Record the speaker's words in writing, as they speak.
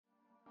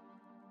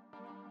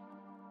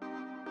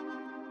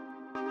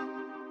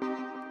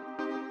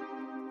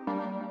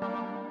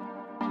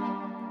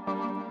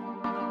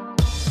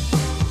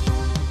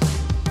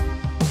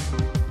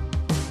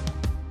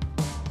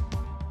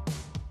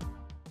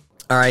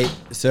All right,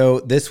 so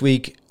this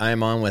week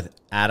I'm on with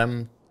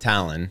Adam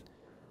Talan,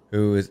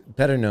 who is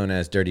better known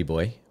as Dirty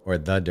Boy or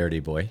the Dirty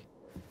Boy.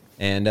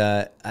 And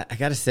I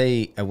got to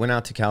say, I went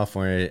out to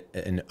California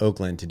in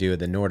Oakland to do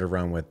the Norda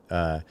run with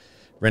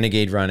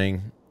Renegade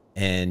Running,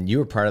 and you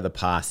were part of the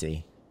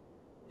posse.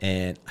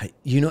 And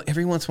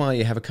every once in a while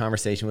you have a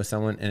conversation with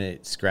someone and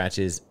it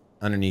scratches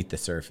underneath the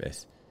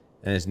surface.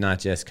 And it's not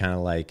just kind of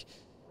like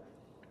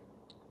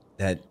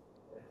that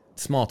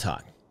small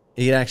talk.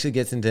 It actually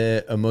gets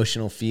into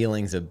emotional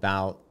feelings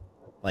about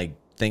like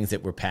things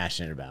that we're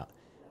passionate about.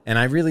 And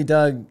I really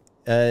dug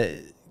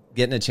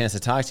getting a chance to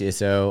talk to you.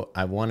 So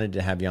I wanted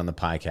to have you on the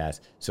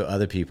podcast so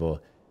other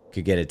people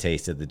could get a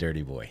taste of the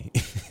Dirty Boy.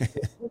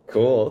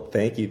 Cool.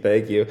 Thank you.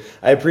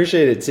 I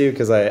appreciate it too,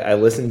 because I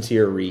listened to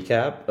your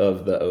recap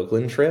of the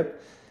Oakland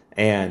trip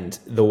and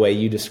the way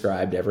you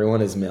described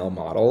everyone as male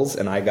models,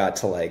 and I got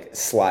to like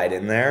slide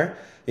in there.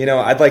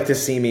 I'd like to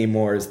see me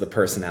more as the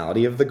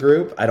personality of the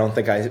group. I don't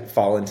think I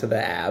fall into the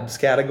abs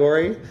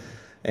category.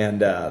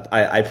 And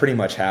I pretty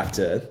much have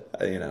to,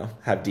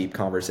 have deep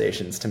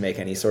conversations to make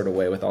any sort of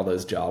way with all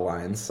those jaw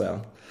lines.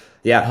 So,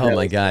 yeah. Oh,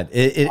 my God.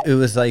 It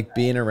was like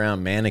being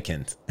around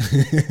mannequins.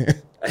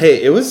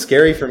 Hey, it was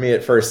scary for me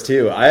at first,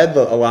 too. I had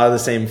a lot of the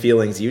same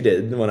feelings you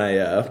did when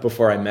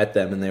before I met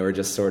them, and they were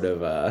just sort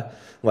of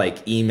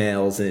like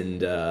emails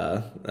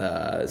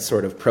and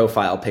sort of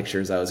profile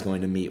pictures I was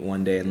going to meet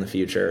one day in the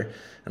future.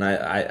 And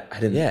I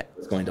didn't think I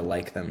was going to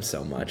like them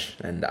so much.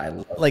 And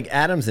like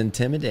Adam's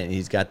intimidating.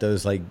 He's got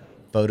those like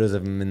photos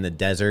of him in the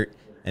desert,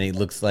 and he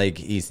looks like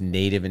he's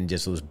native and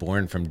just was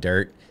born from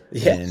dirt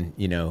and,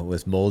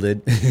 was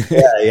molded.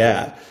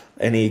 Yeah.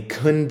 And he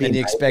couldn't be. And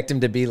you expect him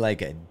to be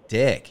like a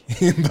dick,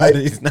 but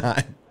he's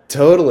not.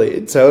 Totally.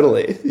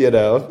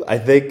 I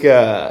think,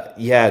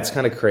 it's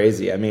kind of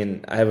crazy. I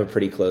mean, I have a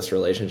pretty close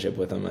relationship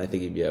with him. I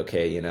think he'd be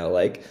okay,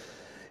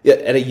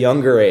 at a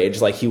younger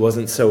age, like he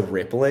wasn't so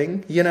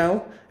rippling,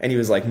 and he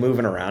was like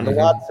moving around a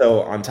lot.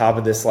 So on top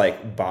of this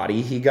like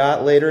body he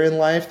got later in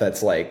life,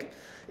 that's like,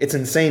 it's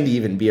insane to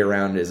even be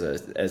around as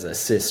a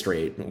cis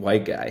straight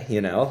white guy,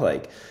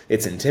 like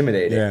it's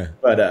intimidating. Yeah.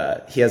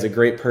 But he has a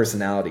great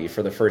personality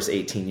for the first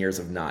 18 years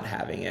of not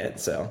having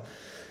it. So,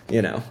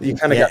 you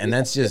kind of got. And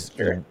that's just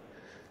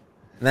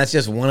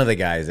one of the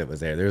guys that was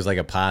there. There was like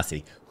a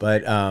posse,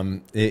 but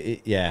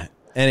yeah.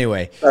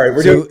 Anyway, all right,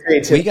 we're doing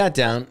creativity. We got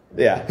down.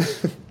 Yeah.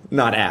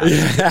 Not abs.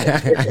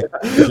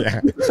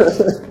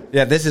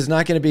 Yeah, this is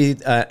not going to be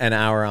an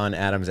hour on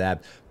Adam's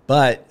ab,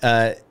 but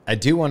I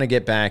do want to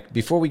get back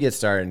before we get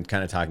started and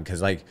kind of talking,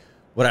 because like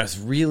what I was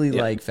really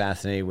like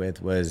fascinated with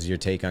was your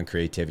take on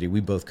creativity. We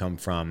both come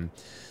from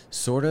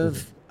sort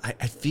of,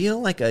 I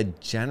feel like a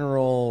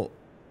general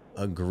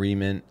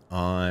agreement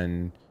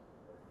on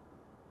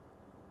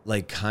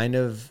like kind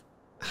of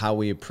how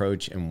we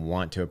approach and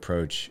want to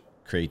approach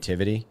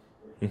creativity.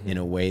 In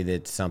a way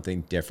that's something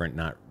different,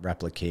 not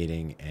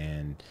replicating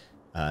and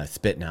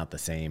spitting out the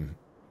same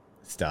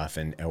stuff,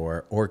 and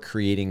or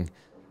creating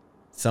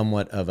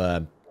somewhat of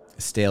a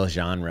stale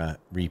genre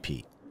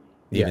repeat,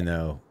 even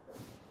though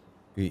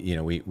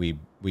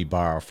we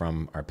borrow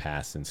from our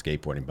past in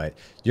skateboarding. But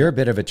you're a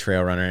bit of a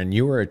trail runner, and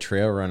you were a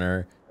trail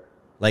runner,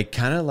 like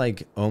kind of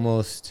like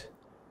almost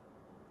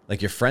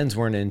like your friends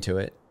weren't into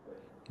it,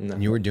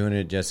 and you were doing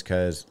it just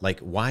because.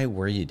 Like, why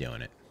were you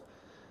doing it?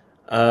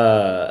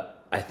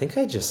 I think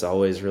I just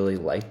always really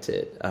liked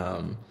it.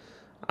 But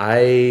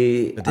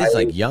this is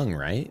like young,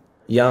 right?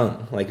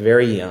 Young, like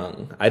very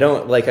young. I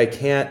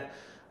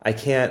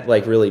can't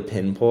like really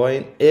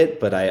pinpoint it,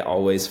 but I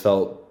always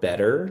felt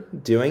better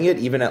doing it,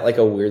 even at like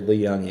a weirdly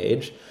young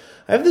age.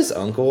 I have this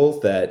uncle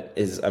that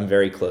I'm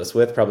very close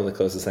with, probably the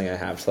closest thing I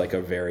have to like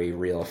a very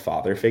real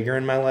father figure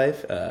in my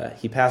life.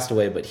 He passed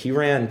away, but he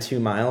ran 2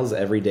 miles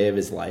every day of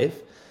his life.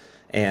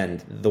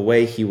 And the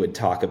way he would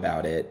talk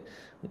about it,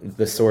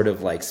 the sort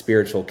of like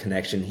spiritual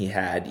connection he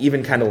had,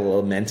 even kind of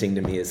lamenting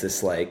to me as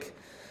this like,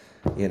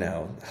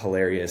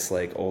 hilarious,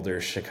 like older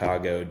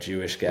Chicago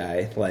Jewish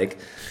guy. Like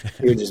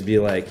he would just be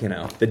like,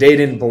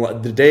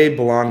 the day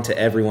belonged to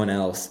everyone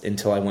else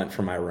until I went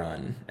for my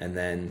run. And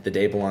then the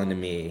day belonged to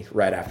me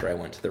right after I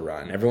went to the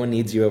run. Everyone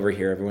needs you over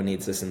here. Everyone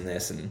needs this and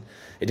this. And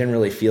it didn't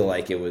really feel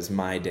like it was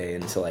my day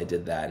until I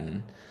did that.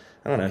 And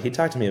I don't know. He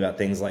talked to me about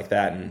things like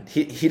that. And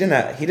he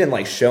didn't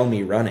like show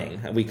me running.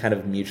 We kind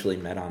of mutually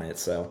met on it.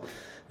 So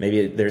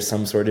maybe there's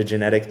some sort of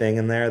genetic thing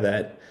in there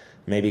that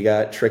maybe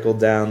got trickled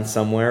down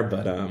somewhere.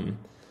 But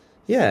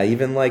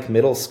even like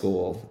middle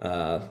school,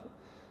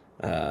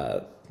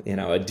 I'd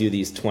do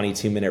these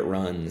 22-minute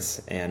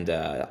runs, and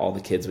all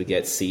the kids would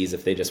get C's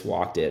if they just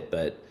walked it.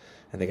 But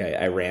I think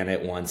I ran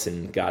it once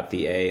and got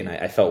the A, and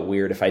I felt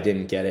weird if I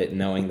didn't get it,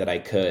 knowing that I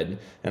could.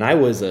 And I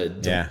was a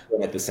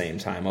delinquent at the same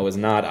time. I was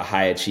not a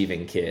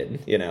high-achieving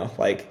kid,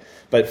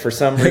 but for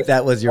some reason...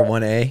 that was your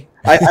 1A?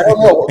 I don't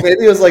know.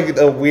 Maybe it was like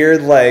a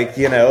weird,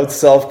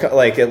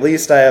 at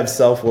least I have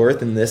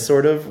self-worth in this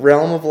sort of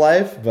realm of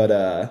life. But,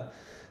 I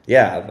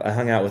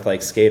hung out with,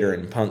 like, skater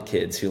and punk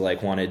kids who,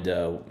 like, wanted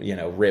to,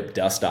 rip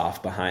dust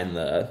off behind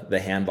the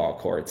handball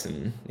courts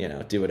and,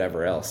 do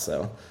whatever else.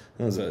 So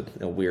it was a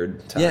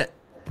weird time. Yeah.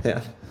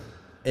 Yeah.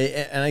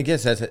 And I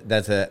guess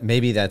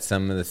maybe that's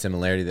some of the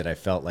similarity that I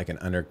felt like an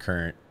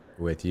undercurrent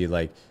with you.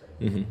 Like,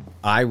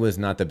 I was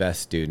not the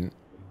best student.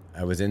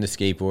 I was into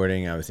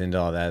skateboarding. I was into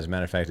all that. As a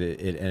matter of fact,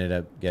 it ended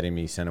up getting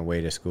me sent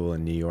away to school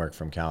in New York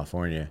from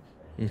California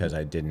because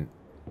I didn't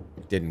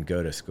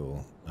go to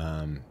school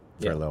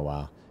for a little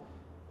while.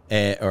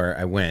 Or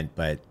I went,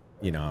 but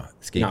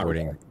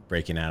skateboarding,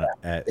 breaking out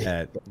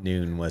at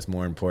noon was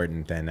more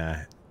important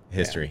than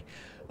history.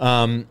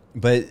 Yeah.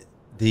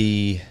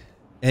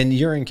 And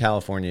you're in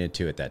California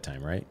too at that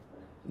time, right?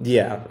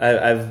 Yeah,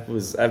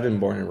 I've been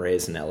born and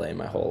raised in LA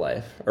my whole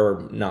life,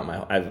 or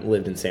not I've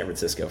lived in San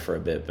Francisco for a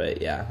bit,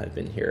 but yeah, I've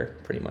been here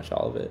pretty much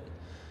all of it.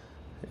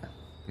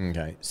 Yeah.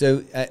 Okay,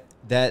 so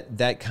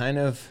that kind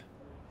of,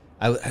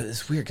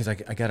 it's weird because I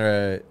got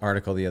an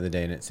article the other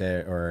day and it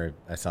said, or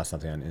I saw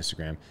something on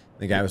Instagram.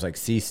 The guy was like,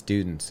 "C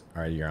students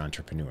are your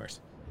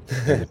entrepreneurs,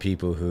 they're the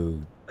people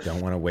who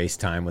don't want to waste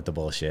time with the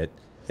bullshit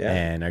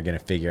and are going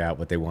to figure out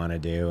what they want to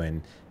do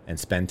and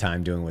spend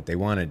time doing what they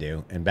want to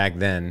do." And back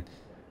then,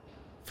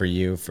 for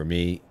you, for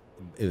me,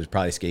 it was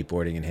probably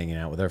skateboarding and hanging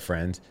out with our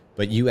friends.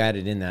 But you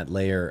added in that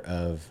layer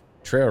of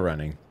trail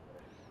running,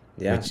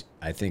 which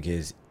I think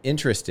is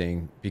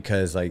interesting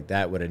because like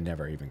that would have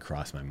never even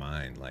crossed my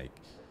mind. Like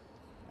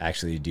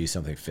actually do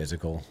something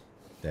physical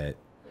that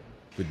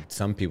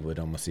some people would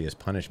almost see as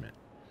punishment.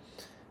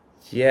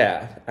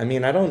 Yeah. I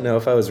mean, I don't know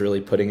if I was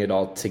really putting it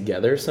all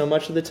together so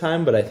much at the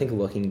time, but I think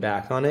looking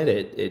back on it,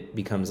 it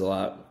becomes a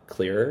lot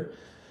clearer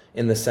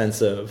in the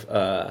sense of,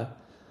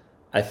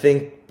 I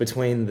think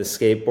between the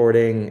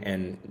skateboarding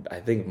and I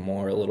think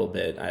more a little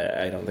bit,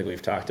 I don't think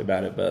we've talked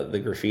about it, but the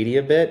graffiti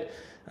a bit.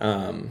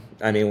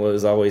 I mean, what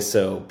was always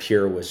so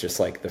pure was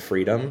just like the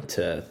freedom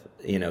to,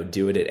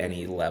 do it at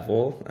any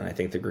level. And I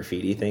think the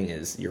graffiti thing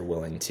is you're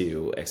willing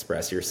to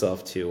express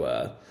yourself to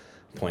a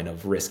point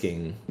of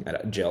risking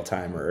jail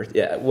time or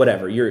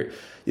whatever.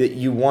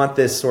 You want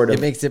this sort of...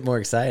 It makes it more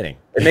exciting.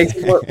 It makes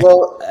it more...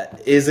 Well,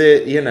 is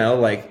it,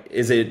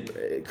 is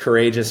it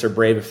courageous or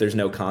brave if there's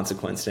no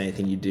consequence to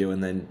anything you do?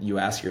 And then you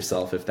ask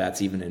yourself if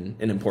that's even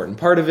an important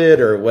part of it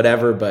or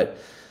whatever. But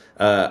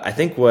I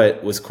think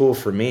what was cool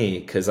for me,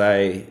 because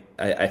I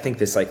think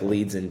this like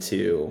leads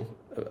into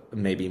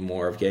maybe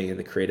more of getting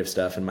into creative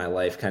stuff in my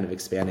life, kind of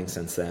expanding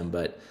since then.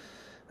 But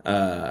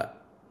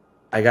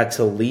I got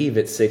to leave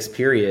at sixth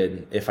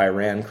period if I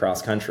ran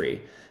cross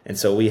country. And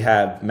so we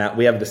have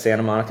the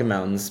Santa Monica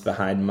Mountains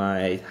behind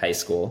my high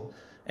school.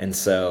 And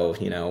so,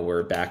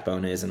 where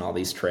Backbone is and all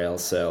these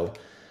trails. So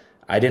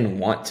I didn't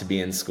want to be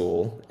in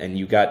school, and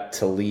you got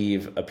to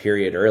leave a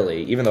period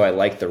early, even though I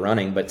liked the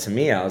running. But to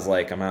me, I was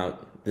like, I'm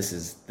out. This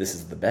is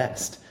the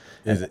best.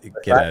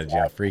 Get out of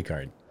jail free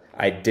card.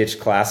 I ditched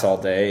class all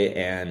day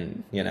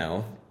and,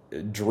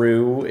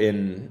 drew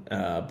in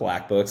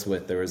black books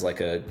there was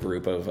like a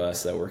group of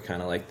us that were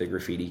kind of like the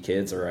graffiti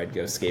kids, or I'd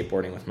go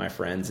skateboarding with my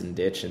friends and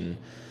ditch.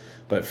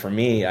 But for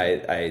me,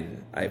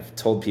 I've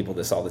told people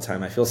this all the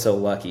time. I feel so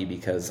lucky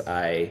because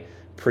I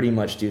pretty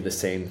much do the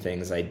same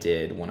things I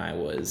did when I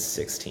was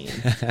 16.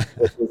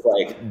 Which was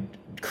like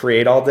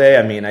create all day.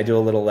 I mean, I do a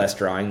little less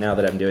drawing now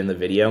that I'm doing the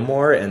video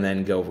more, and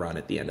then go run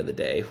at the end of the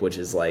day, which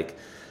is like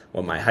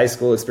what my high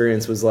school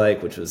experience was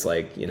like, which was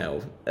like,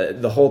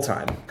 the whole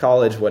time,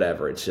 college,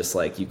 whatever. It's just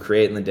like you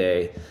create in the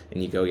day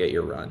and you go get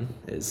your run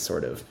is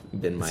sort of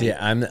been my... See,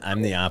 I'm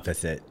the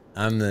opposite.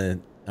 I'm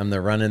the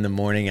run in the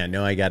morning. I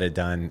know I got it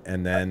done,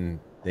 and then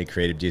the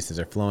creative juices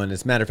are flowing.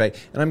 As a matter of fact,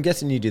 and I'm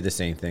guessing you do the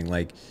same thing.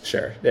 Like,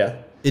 sure, yeah.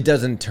 It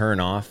doesn't turn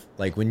off.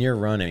 Like when you're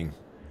running,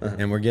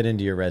 and we're getting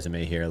into your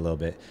resume here a little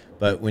bit,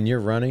 but when you're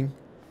running,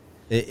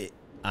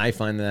 I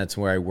find that's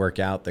where I work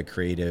out the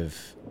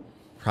creative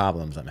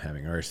problems I'm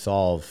having or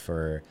solve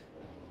for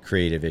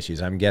creative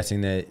issues. I'm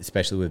guessing that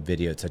especially with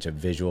video, it's such a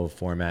visual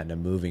format and a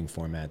moving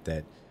format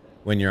that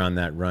when you're on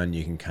that run,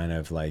 you can kind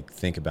of like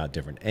think about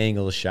different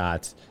angles,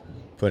 shots,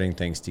 putting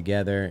things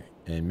together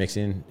and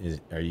mixing.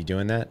 Are you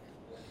doing that?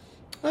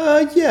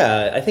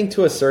 Yeah, I think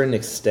to a certain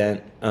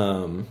extent.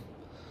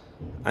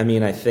 I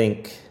mean, I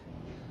think,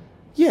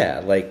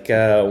 yeah, like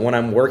when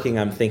I'm working,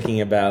 I'm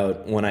thinking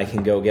about when I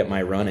can go get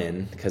my run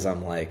in, because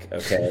I'm like,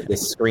 okay,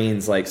 this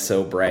screen's like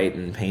so bright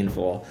and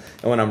painful.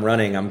 And when I'm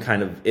running,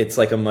 it's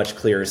like a much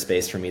clearer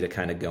space for me to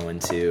kind of go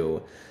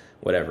into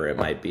whatever it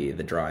might be,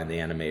 the drawing, the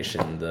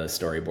animation, the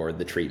storyboard,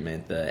 the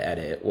treatment, the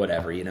edit,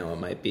 whatever, it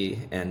might be.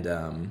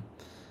 And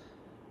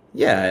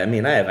yeah, I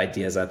mean, I have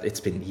ideas. It's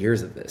been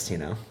years of this,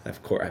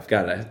 Of course, I've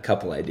got a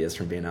couple ideas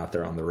from being out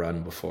there on the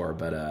run before,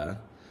 but I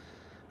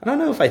don't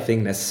know if I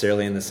think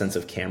necessarily in the sense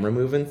of camera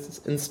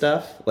movements and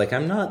stuff. Like,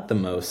 I'm not the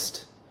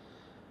most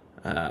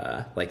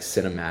like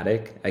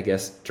cinematic, I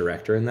guess,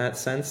 director in that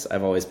sense.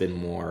 I've always been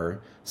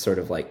more sort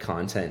of like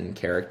content and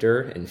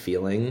character and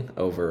feeling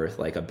over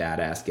like a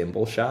badass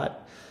gimbal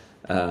shot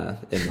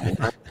in my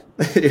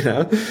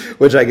mind,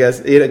 which I guess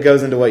it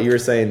goes into what you were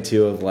saying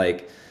too of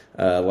like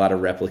a lot of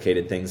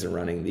replicated things are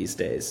running these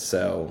days.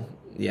 So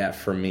yeah,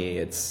 for me,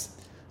 it's,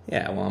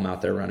 yeah, while I'm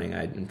out there running,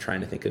 I'm trying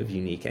to think of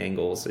unique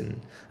angles.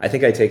 And I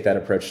think I take that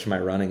approach to my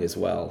running as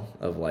well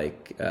of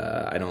like,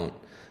 I don't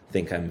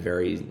think I'm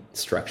very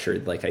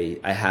structured like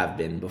I have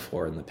been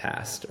before in the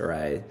past, or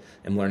I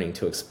am learning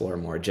to explore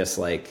more. Just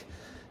like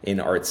in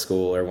art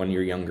school or when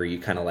you're younger, you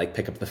kind of like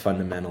pick up the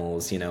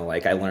fundamentals,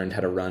 like I learned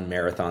how to run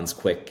marathons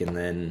quick, and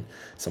then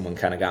someone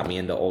kind of got me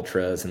into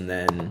ultras, and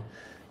then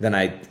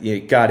I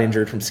got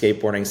injured from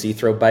skateboarding. So you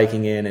throw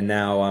biking in, and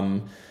now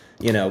I'm,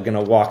 going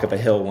to walk up a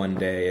hill one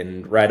day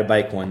and ride a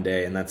bike one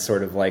day. And that's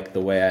sort of like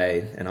the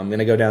way and I'm going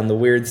to go down the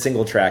weird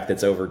single track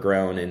that's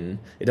overgrown. And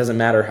it doesn't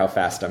matter how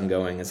fast I'm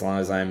going as long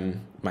as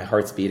my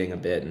heart's beating a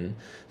bit. And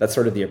that's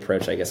sort of the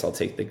approach I guess I'll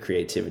take the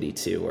creativity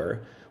to, or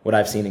what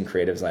I've seen in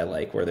creatives I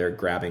like, where they're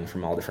grabbing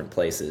from all different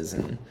places.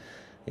 And,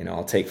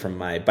 I'll take from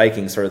my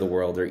biking sort of the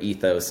world or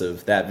ethos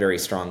of that very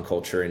strong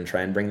culture and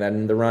try and bring that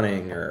into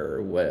running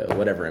or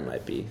whatever it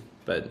might be.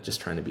 But just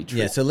trying to be true.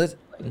 Yeah. So let's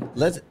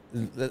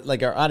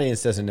like our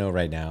audience doesn't know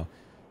right now,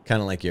 kind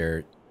of like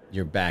your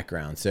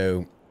background.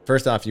 So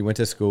first off, you went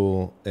to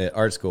school,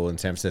 art school in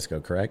San Francisco,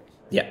 correct?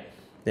 Yeah.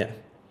 Yeah.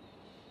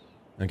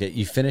 Okay.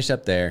 You finish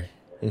up there,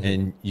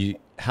 and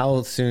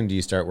how soon do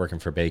you start working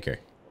for Baker?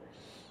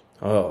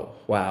 Oh,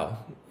 wow.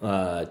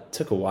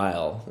 Took a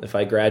while. If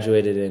I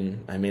graduated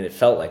it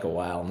felt like a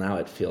while. Now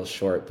it feels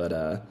short, but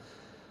I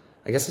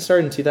guess I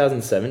started in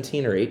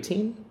 2017 or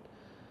 18.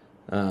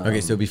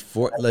 Okay, so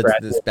before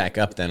let's back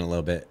up then a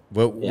little bit.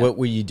 What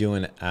were you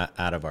doing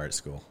out of art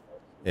school,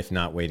 if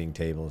not waiting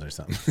tables or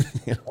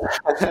something?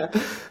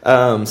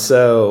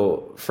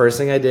 So first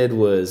thing I did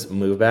was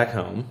move back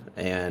home,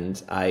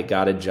 and I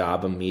got a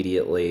job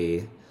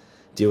immediately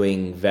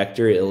doing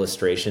vector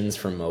illustrations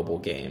for mobile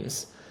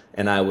games.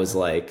 And I was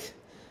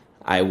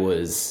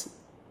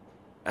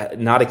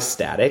not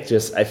ecstatic.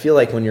 Just I feel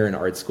like when you're in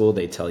art school,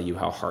 they tell you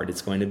how hard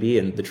it's going to be,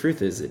 and the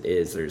truth is, it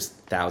is. There's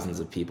thousands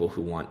of people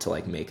who want to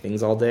like make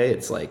things all day.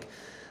 It's like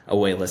a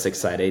way less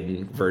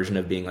exciting version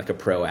of being like a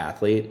pro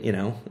athlete,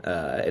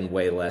 and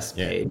way less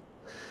paid.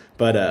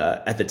 But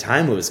at the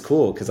time, it was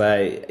cool because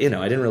I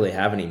didn't really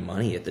have any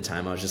money at the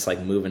time. I was just like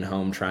moving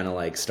home, trying to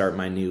like start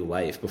my new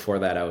life. Before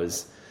that, I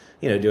was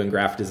doing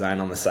graphic design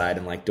on the side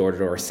and like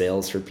door-to-door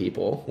sales for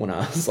people when I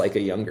was like a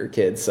younger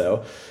kid.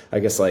 So I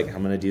guess like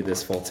I'm going to do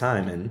this full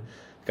time, and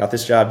got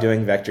this job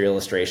doing vector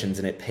illustrations,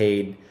 and it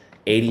paid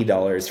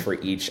 $80 for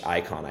each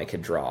icon I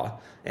could draw.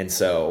 And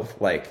so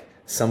like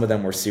some of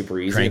them were super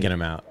easy. Cranking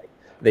them out.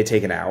 They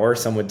take an hour.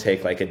 Some would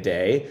take like a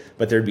day,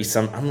 but there'd be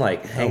some, I'm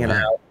like hanging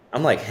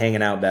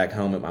out back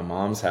home at my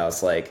mom's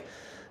house. Like,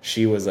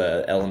 she was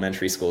a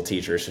elementary school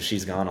teacher, so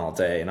she's gone all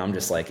day, and I'm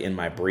just like in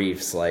my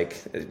briefs,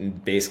 like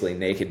basically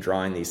naked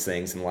drawing these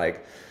things, and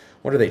like,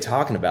 what are they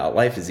talking about?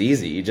 Life is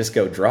easy. You just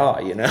go draw,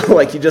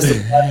 like you just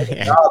apply for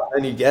the job,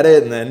 and then you get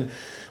it, and then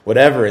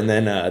whatever. And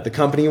then the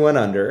company went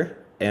under,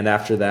 and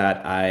after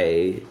that,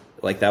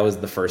 that was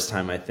the first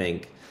time I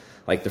think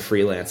like the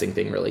freelancing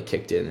thing really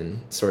kicked in,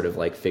 and sort of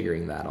like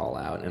figuring that all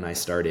out. And I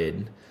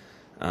started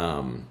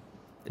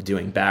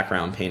doing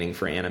background painting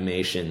for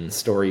animation,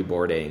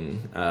 storyboarding.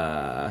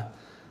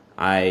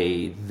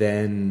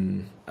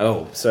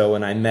 So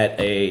when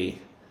I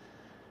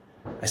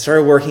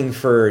started working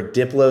for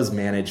Diplo's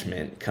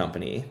management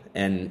company,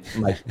 and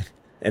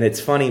and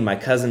it's funny, my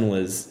cousin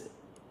was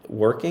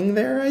working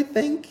there, I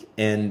think,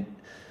 and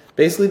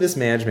basically this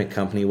management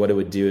company, what it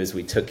would do is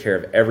we took care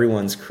of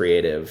everyone's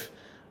creative.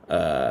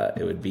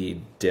 It would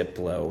be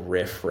Diplo,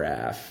 Riff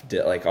Raff,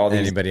 like all these.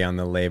 Anybody on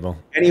the label?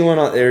 Anyone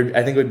on there,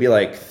 I think it would be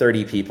like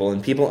 30 people,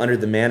 and people under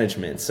the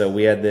management. So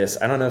we had this,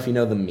 I don't know if you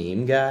know the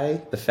meme guy,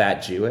 the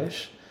fat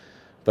Jewish,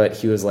 but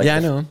he was like... Yeah, I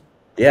know him.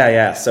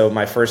 Yeah. So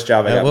my first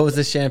job... what was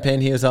the champagne?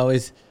 He was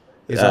always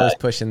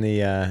pushing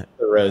the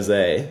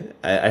rosé.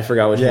 I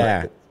forgot which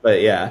one.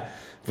 But yeah.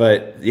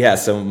 But yeah,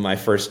 so my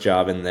first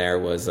job in there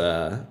was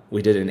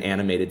we did an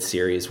animated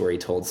series where he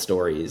told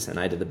stories, and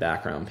I did the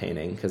background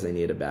painting because they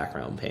needed a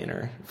background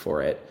painter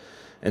for it.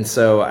 And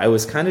so I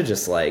was kind of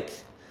just like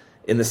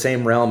in the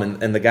same realm,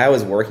 and the guy I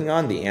was working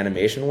on the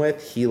animation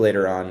with, he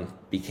later on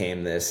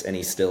became this, and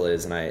he still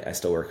is, and I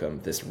still work with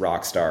him, this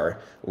rock star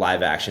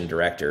live action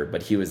director,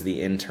 but he was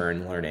the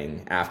intern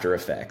learning After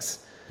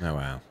Effects. Oh,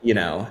 wow.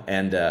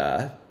 And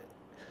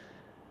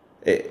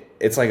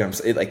it's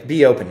like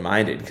be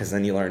open-minded, because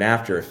then you learn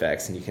After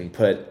Effects and you can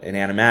put an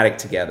animatic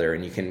together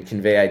and you can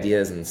convey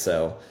ideas. And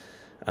so,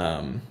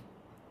 I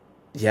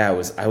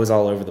was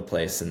all over the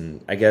place.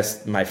 And I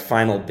guess my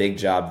final big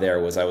job there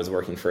was I was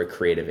working for a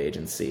creative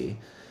agency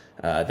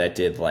that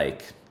did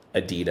like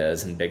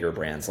Adidas and bigger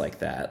brands like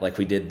that. Like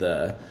we did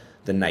the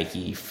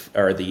Nike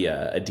or the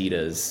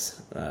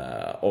Adidas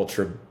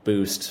Ultra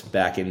Boost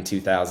back in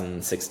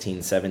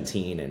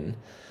 2016-17, and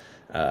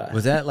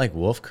was that like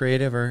Wolf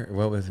Creative or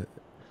what was it?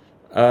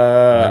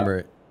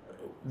 Remember,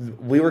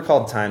 we were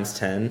called Times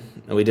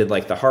 10, and we did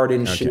like the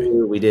Harden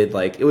shoe. We did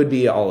like, it would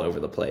be all over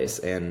the place,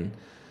 and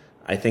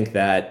I think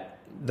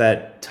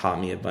that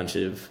taught me a bunch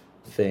of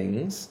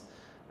things.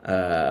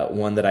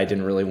 One, that I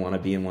didn't really want to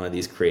be in one of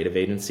these creative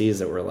agencies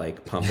that were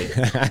like pumping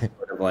sort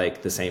of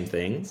like the same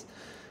things.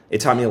 It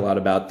taught me a lot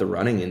about the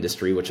running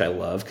industry, which I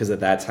love, because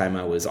at that time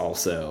I was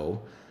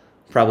also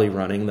probably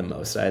running the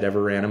most I'd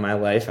ever ran in my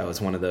life. I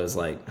was one of those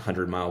like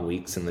 100-mile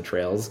weeks in the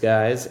trails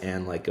guys,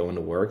 and like going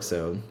to work.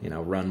 So,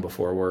 run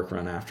before work,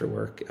 run after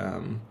work.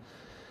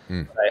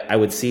 I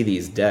would see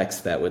these decks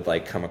that would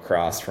like come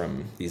across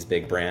from these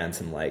big brands,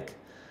 and like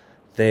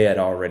they had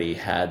already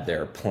had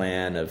their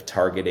plan of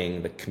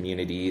targeting the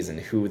communities and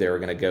who they were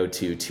going to go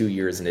to 2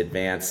 years in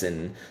advance.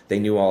 And they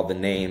knew all the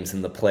names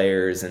and the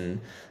players. And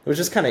it was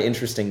just kind of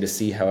interesting to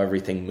see how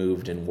everything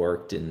moved and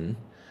worked, and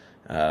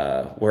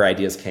where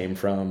ideas came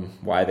from,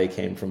 why they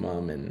came from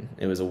them. And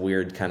it was a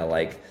weird kind of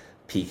like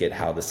peek at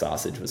how the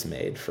sausage was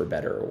made, for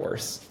better or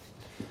worse.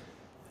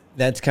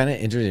 That's kind of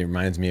interesting. It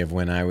reminds me of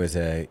when I was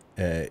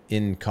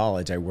in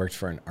college. I worked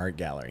for an art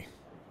gallery.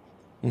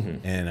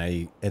 Mm-hmm.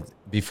 And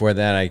before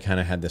that, I kind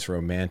of had this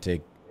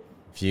romantic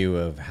view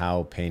of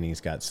how paintings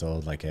got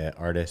sold. Like an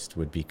artist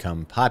would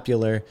become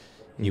popular,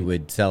 mm-hmm. he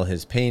would sell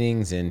his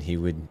paintings, and he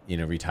would,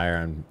 retire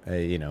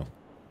on,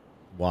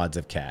 wads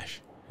of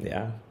cash.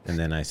 Yeah. And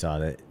then I saw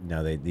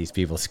that these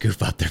people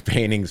scoop up their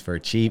paintings for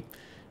cheap,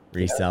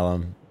 resell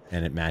them,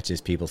 and it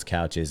matches people's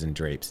couches and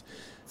drapes.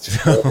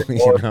 So,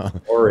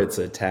 or it's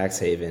a tax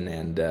haven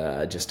and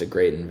just a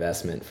great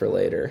investment for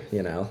later,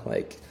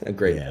 like a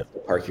great place to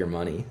park your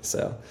money.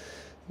 So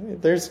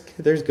there's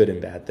good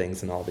and bad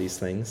things in all these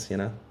things,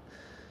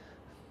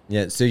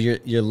 Yeah. So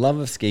your love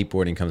of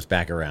skateboarding comes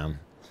back around,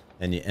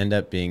 and you end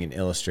up being an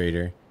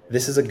illustrator.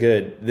 This is a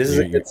good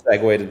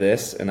segue to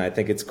this, and I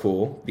think it's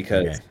cool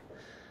because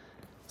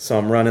so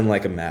I'm running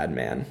like a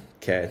madman.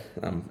 Okay,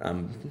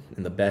 I'm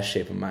in the best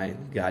shape of my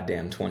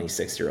goddamn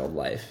 26-year-old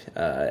life.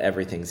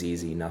 Everything's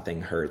easy,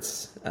 nothing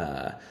hurts,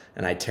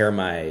 and I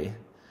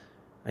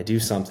do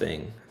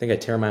something. I think I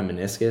tear my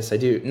meniscus.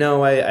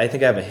 I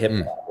think I have a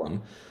hip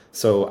problem.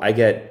 So I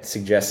get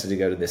suggested to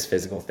go to this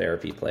physical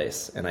therapy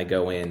place, and I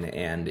go in,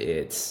 and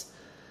it's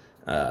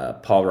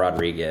Paul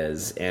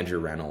Rodriguez, Andrew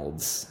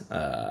Reynolds,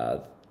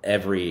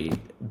 every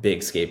big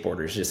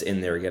skateboarder is just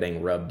in there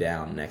getting rubbed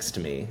down next to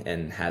me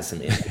and has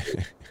some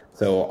injury.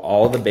 So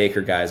all the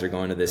Baker guys are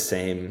going to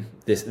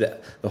the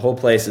whole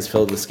place is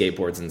filled with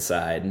skateboards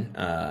inside.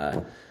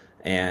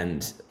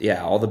 And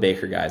yeah, all the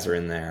Baker guys are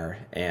in there,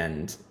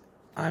 and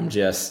I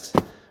just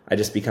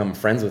become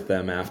friends with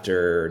them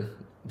after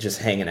just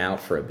hanging out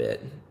for a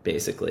bit,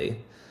 basically.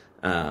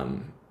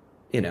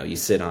 You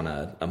sit on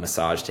a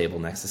massage table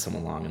next to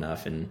someone long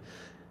enough, and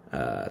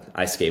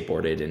I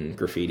skateboarded and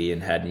graffiti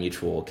and had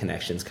mutual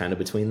connections kind of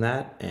between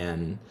that,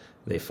 and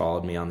they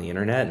followed me on the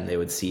internet, and they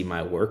would see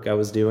my work I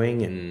was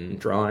doing and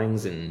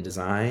drawings and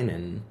design.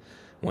 And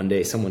one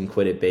day someone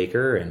quit at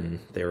Baker,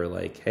 and they were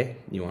like, hey,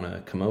 you want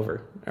to come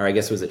over? Or I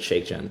guess it was at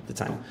Shake Gen at the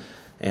time.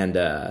 And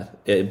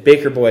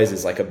Baker Boys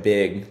is like a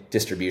big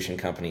distribution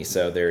company.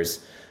 So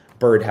there's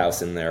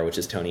Birdhouse in there, which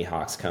is Tony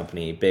Hawk's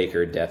company,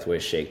 Baker, Death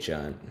Wish, Shake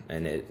Gen.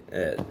 And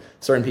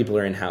certain people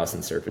are in-house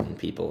and certain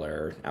people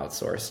are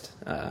outsourced.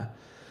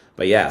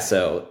 But yeah,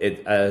 so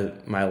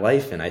my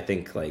life, and I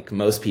think like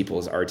most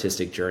people's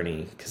artistic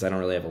journey, because I don't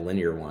really have a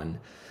linear one,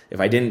 if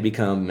I didn't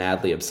become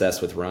madly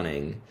obsessed with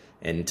running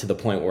and to the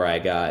point where I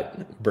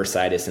got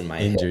bursitis in my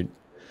hip,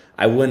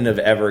 I wouldn't have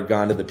ever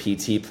gone to the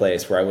PT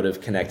place where I would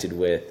have connected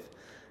with,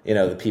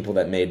 the people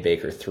that made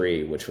Baker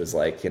 3, which was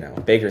like,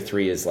 Baker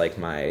 3 is like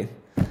my,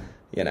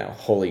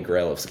 holy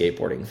grail of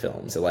skateboarding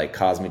films. It like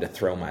caused me to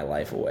throw my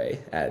life away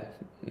at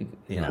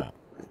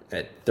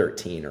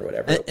 13 or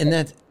whatever.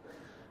 And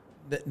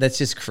that's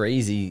just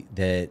crazy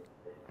that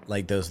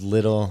like those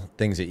little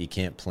things that you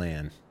can't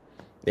plan.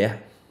 Yeah.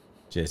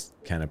 Just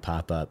kind of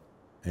pop up,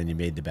 and you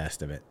made the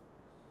best of it.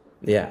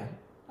 Yeah.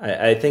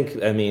 I think,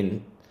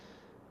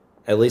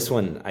 at least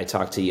when I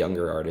talk to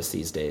younger artists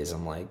these days,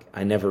 I'm like,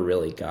 I never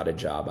really got a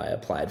job I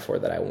applied for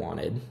that I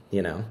wanted,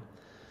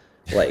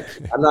 Like,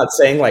 I'm not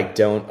saying like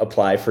don't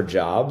apply for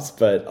jobs,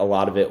 but a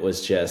lot of it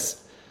was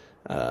just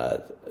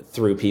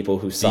through people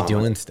who saw me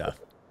doing stuff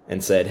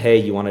and said, hey,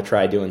 you want to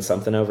try doing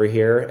something over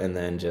here? And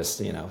then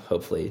just,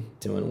 hopefully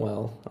doing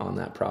well on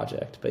that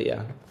project. But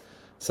yeah,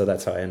 so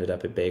that's how I ended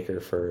up at Baker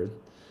for,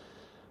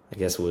 I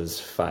guess it was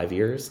 5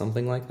 years,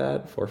 something like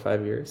that, 4 or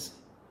 5 years.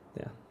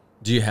 Yeah.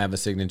 Do you have a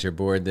signature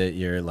board that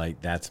you're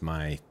like, that's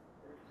my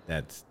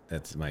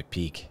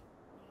peak?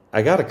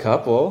 I got a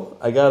couple.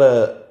 I got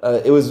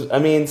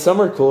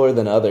some are cooler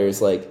than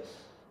others. Like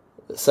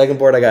the second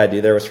board I got to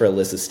do there was for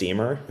Alyssa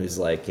Steamer, who's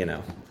like,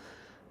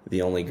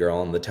 the only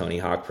girl in the Tony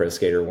Hawk Pro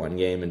Skater 1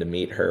 game, and to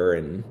meet her.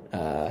 And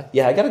I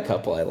got a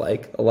couple I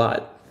like a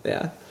lot.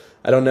 Yeah.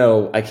 I don't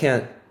know. I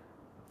can't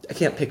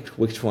pick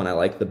which one I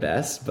like the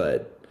best,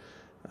 but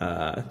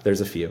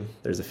there's a few.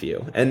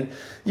 And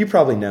you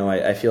probably know,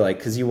 I feel like,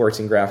 because you worked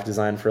in graphic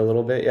design for a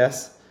little bit,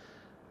 yes?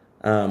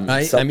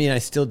 I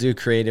still do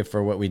creative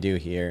for what we do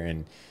here.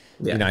 And,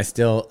 I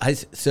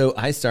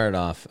started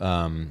off,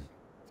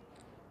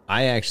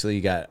 I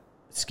actually got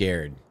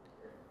scared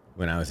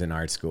when I was in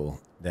art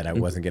school that I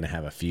wasn't going to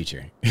have a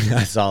future.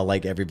 I saw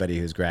like everybody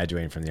who's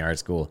graduating from the art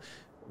school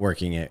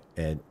working at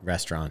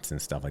restaurants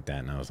and stuff like that.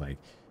 And I was like,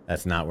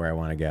 that's not where I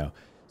want to go.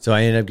 So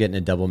I ended up getting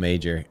a double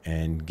major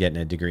and getting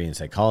a degree in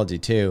psychology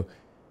too.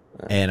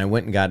 And I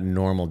went and got a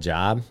normal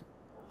job.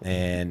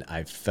 and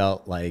I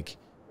felt like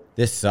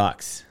this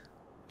sucks.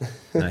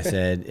 And I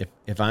said,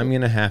 if I'm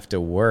going to have to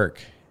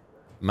work,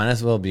 might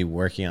as well be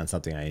working on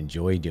something I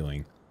enjoy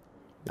doing.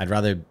 I'd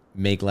rather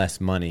make less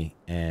money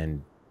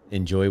and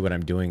enjoy what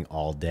I'm doing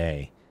all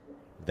day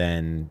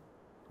than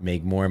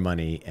make more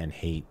money and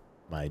hate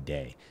my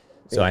day.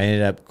 So I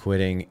ended up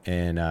quitting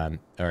and,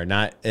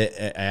 I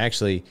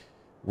actually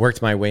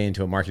worked my way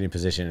into a marketing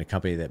position in a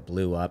company that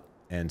blew up.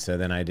 And so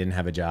then I didn't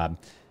have a job,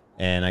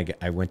 and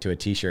I went to a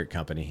t-shirt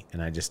company,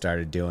 and I just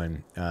started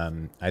doing,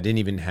 I didn't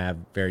even have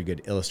very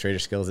good illustrator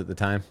skills at the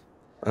time.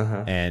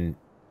 And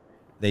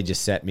they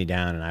just set me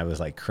down, and I was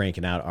like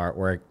cranking out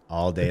artwork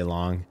all day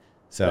long.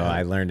 So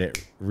I learned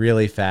it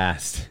really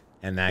fast,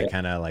 and that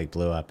kind of like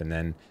blew up. And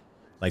then,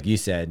 like you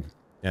said,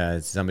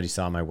 somebody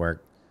saw my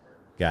work,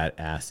 got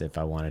asked if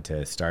I wanted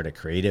to start a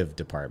creative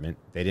department.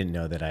 They didn't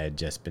know that I had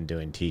just been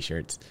doing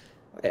t-shirts.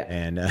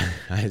 And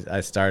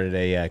I started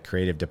a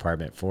creative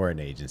department for an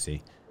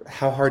agency.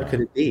 How hard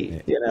could it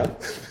be, you know?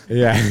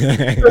 Yeah.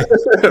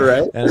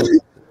 Right?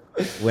 And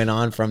went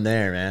on from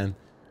there, man.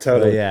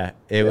 Totally. But yeah,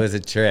 it was a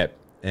trip.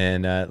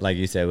 And like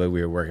you said, we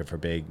were working for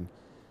big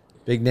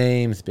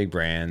names, big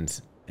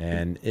brands.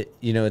 And,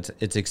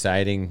 it's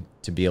exciting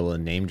to be able to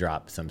name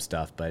drop some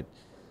stuff. But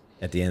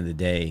at the end of the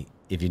day,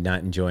 if you're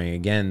not enjoying,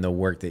 again, the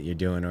work that you're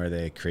doing or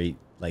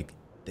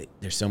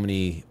there's so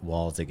many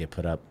walls that get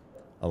put up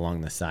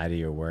along the side of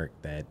your work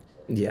that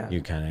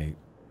you kind of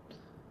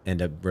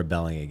end up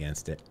rebelling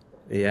against it.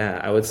 Yeah,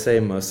 I would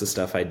say most of the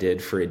stuff I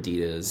did for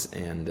Adidas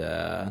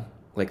and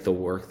like the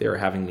work they were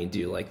having me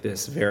do, like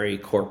this very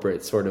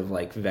corporate sort of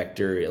like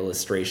vector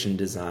illustration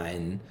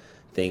design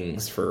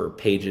things for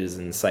pages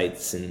and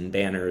sites and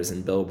banners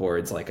and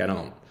billboards. Like I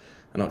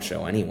don't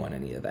show anyone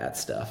any of that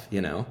stuff,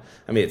 you know?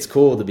 I mean, it's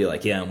cool to be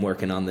like, yeah, I'm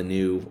working on the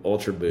new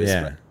Ultra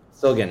Boost, but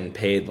still getting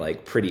paid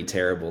like pretty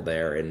terrible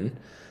there. And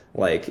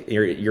like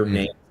your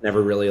name's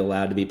never really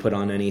allowed to be put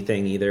on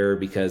anything either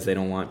because they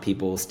don't want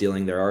people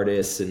stealing their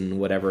artists and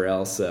whatever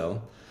else.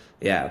 So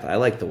yeah, I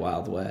like the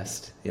Wild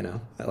West, you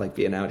know? I like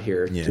being out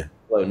here just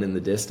floating in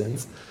the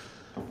distance.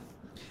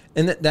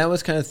 And that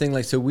was kind of thing.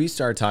 Like, so we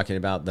started talking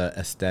about the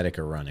aesthetic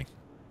of running.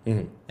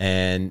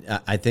 And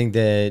I think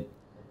that,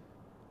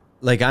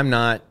 like, I'm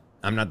not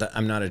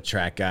a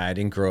track guy. I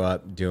didn't grow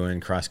up doing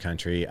cross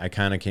country. I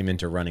kind of came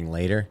into running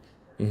later.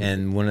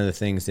 And one of the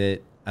things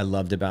that I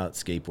loved about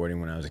skateboarding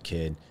when I was a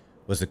kid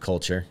was the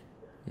culture.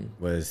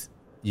 Was,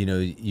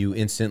 you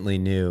instantly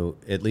knew,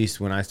 at least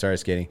when I started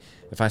skating,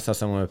 if I saw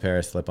someone with a pair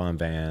of slip-on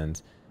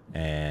Vans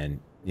and,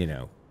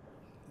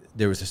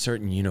 there was a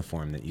certain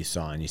uniform that you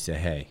saw and you said,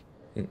 hey,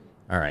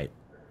 all right,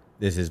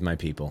 this is my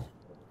people.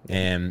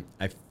 And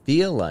I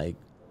feel like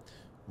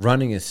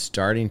running is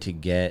starting to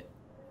get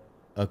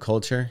a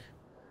culture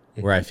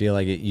where I feel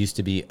like it used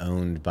to be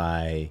owned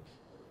by,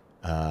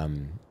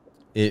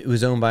 it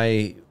was owned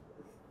by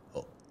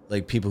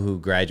like people who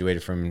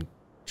graduated from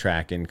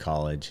track in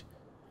college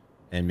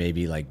and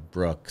maybe like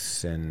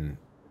Brooks and,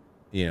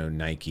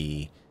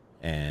 Nike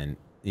and,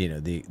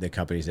 the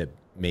companies that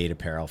made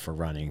apparel for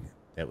running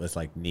that was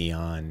like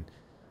neon,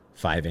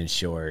 5-inch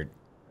short,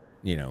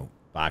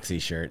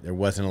 boxy shirt. There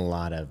wasn't a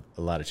lot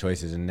of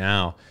choices. And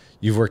now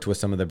you've worked with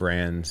some of the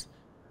brands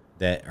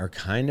that are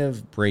kind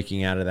of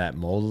breaking out of that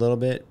mold a little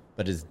bit,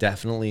 but it's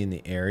definitely in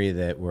the area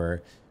that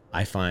where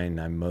I find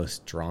I'm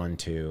most drawn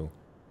to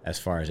as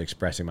far as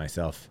expressing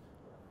myself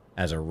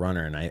as a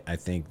runner. And I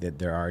think that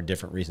there are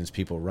different reasons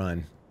people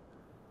run: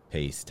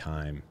 pace,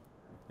 time,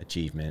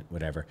 achievement,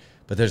 whatever.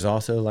 But there's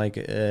also like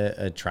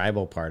a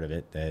tribal part of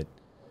it that,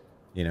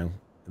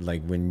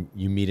 like when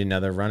you meet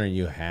another runner,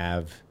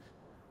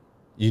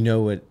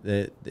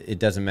 it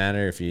doesn't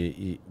matter if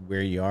you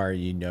where you are,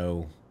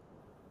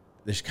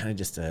 there's kind of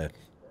just a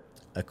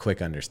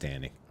quick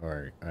understanding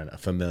or a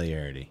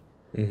familiarity.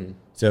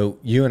 So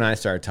you and I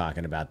started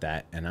talking about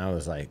that, and I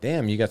was like,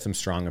 damn, you got some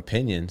strong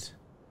opinions.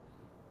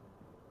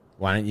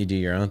 Why don't you do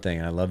your own thing?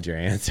 And I loved your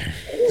answer.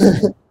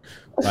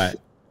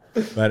 but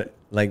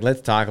like,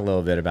 let's talk a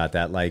little bit about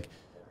that. Like,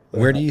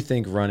 where do you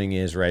think running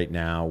is right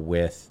now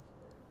with,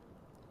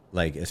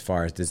 like, as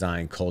far as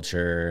design,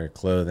 culture,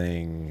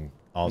 clothing,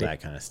 all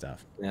that kind of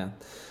stuff? Yeah. I'm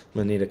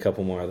gonna need a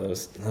couple more of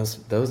those.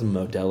 Those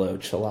Modelo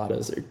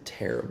Cheladas are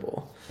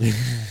terrible.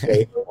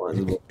 Favorite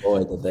ones, but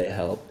boy, did they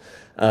help.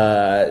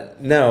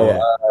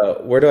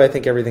 Where do I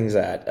think everything's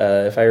at?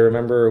 If I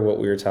remember what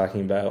we were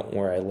talking about,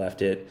 where I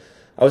left it,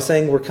 I was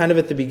saying we're kind of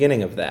at the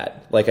beginning of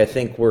that. Like, I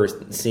think we're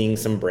seeing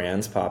some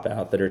brands pop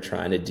out that are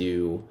trying to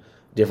do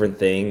different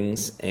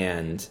things,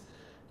 and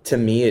to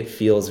me, it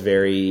feels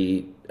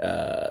very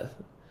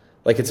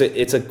like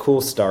it's a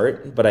cool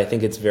start, but I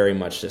think it's very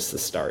much just the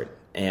start,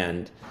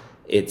 and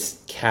it's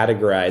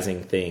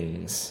categorizing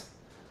things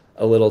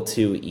a little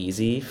too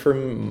easy for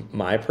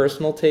my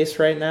personal taste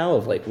right now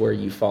of like where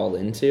you fall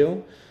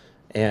into.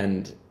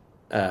 And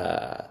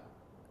what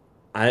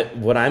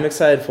I'm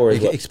excited for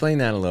is explain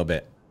that a little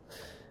bit.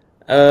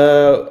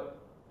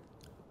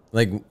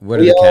 Like, what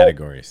are the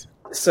categories?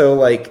 So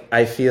like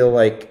I feel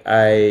like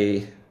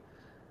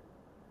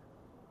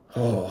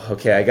Oh,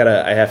 okay.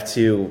 I have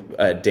to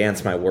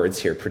dance my words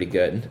here pretty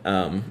good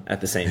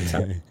at the same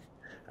time.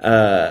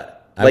 I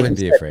Like you wouldn't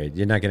be said, afraid.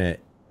 You're not gonna.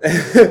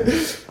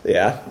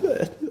 yeah.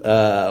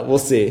 We'll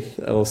see.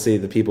 We'll see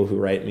the people who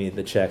write me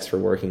the checks for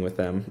working with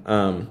them.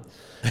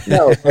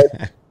 No,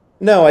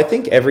 no, I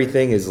think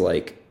everything is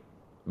like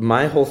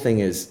my whole thing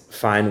is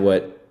find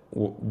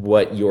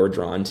what you're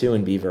drawn to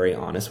and be very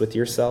honest with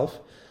yourself.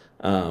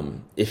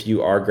 If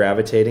you are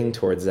gravitating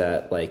towards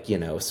that, like,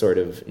 sort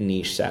of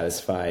niche,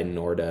 satisfied,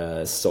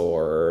 Norda,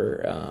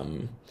 soar,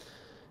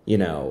 you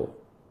know,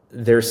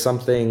 there's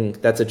something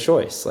that's a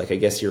choice. Like, I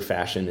guess your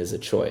fashion is a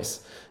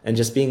choice. And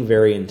just being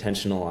very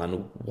intentional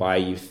on why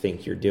you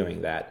think you're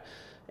doing that.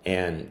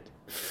 And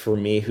for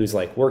me, who's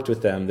like worked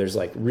with them, there's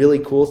like really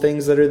cool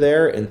things that are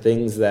there and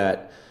things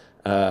that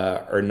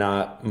are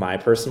not my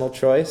personal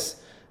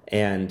choice.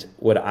 And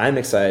what I'm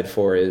excited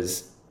for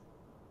is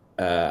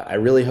I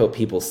really hope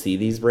people see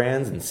these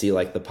brands and see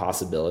like the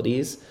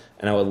possibilities.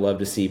 And I would love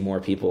to see more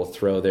people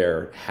throw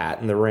their hat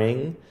in the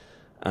ring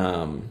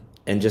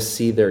and just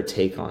see their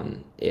take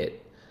on it.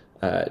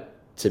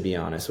 To be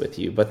honest with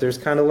you, but there's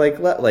kind of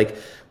like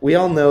we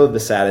all know the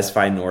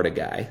satisfied Norda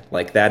guy.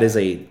 Like that is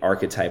a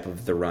archetype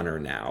of the runner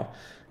now.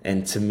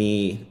 And to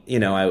me,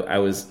 I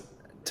was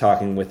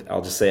talking with,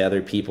 I'll just say,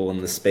 other people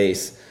in the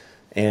space,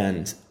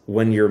 and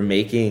when you're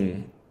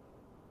making,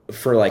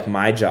 for like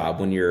my job,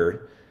 when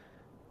you're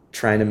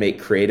trying to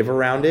make creative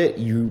around it,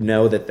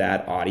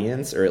 that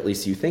audience, or at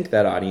least you think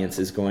that audience,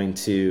 is going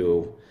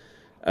to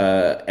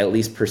at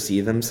least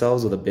perceive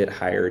themselves with a bit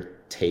higher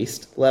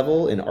taste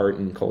level in art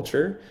and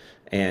culture.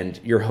 And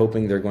you're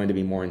hoping they're going to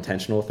be more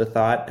intentional with the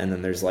thought. And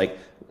then there's like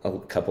a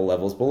couple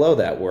levels below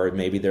that where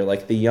maybe they're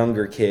like the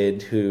younger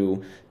kid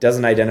who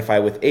doesn't identify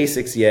with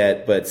ASICs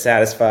yet, but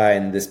satisfy,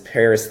 and this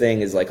Paris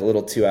thing is like a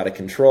little too out of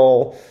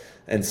control.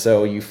 And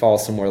so you fall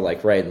somewhere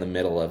like right in the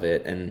middle of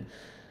it. And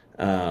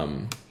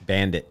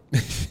Bandit.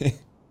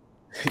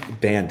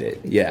 Bandit.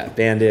 Yeah,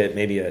 Bandit.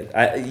 Maybe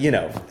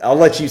I'll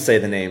let you say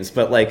the names,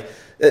 but like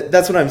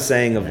that's what I'm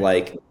saying of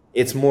like,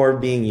 it's more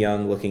being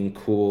young, looking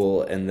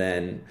cool. And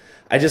then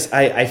I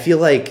feel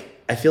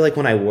like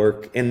when I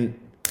work, and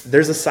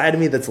there's a side of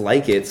me that's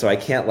like it, so I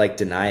can't like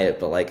deny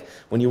it. But like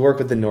when you work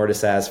with the Norda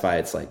Satisfy,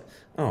 it's like,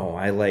 oh,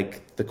 I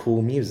like the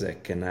cool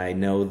music, and I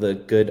know the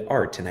good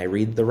art, and I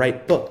read the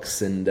right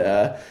books, and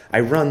I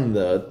run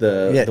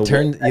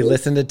you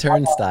listen to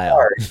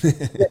Turnstile.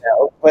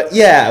 But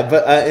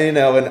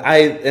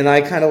and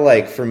I kind of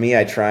like, for me,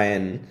 I try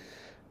and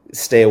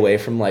stay away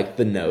from like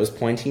the nose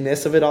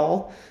pointiness of it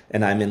all.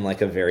 And I'm in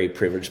like a very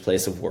privileged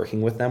place of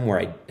working with them where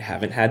I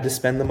haven't had to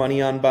spend the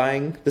money on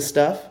buying the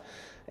stuff.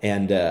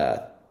 And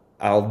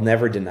I'll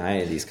never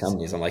deny these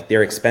companies. I'm like,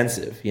 they're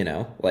expensive,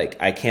 like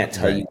I can't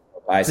tell you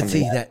to buy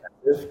something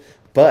expensive.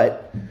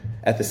 But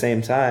at the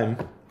same time,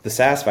 the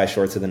Satisfy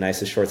shorts are the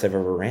nicest shorts I've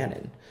ever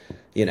ran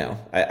in.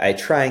 I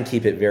try and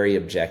keep it very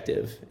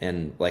objective.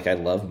 And like, I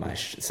love my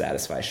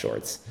Satisfy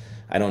shorts.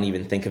 I don't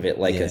even think of it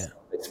like a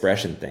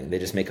expression thing. They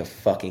just make a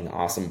fucking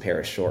awesome pair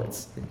of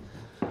shorts.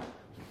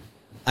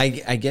 I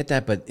get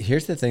that, but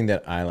here's the thing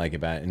that I like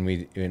about it,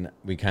 and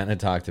we kind of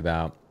talked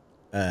about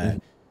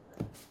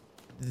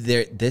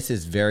this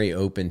is very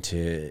open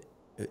to,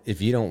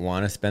 if you don't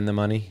want to spend the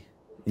money,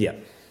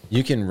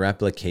 you can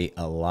replicate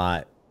a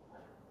lot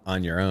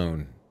on your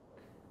own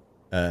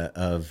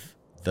of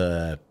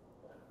the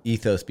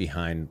ethos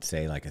behind,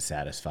 say, like a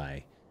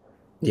Satisfy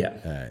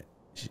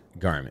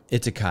garment.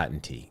 It's a cotton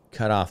tee.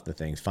 Cut off the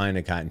things. Find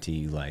a cotton tee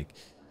you like.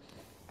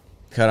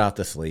 Cut off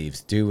the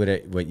sleeves. Do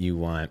what you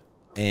want.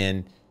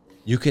 And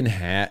you can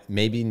have,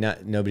 maybe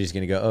not, nobody's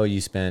going to go, oh, you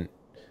spent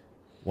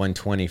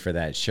 $120 for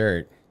that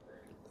shirt.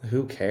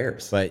 Who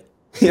cares? But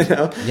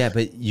yeah,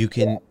 but you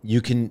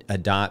can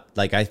adopt,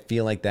 like, I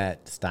feel like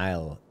that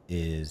style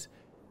is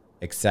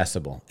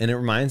accessible. And it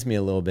reminds me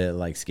a little bit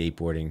like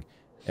skateboarding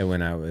and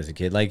when I was a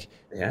kid. Like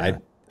I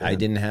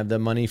didn't have the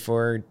money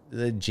for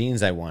the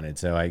jeans I wanted,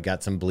 so I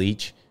got some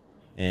bleach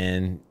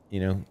and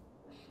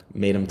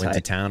made them went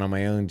to town on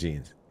my own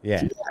jeans.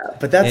 Yeah.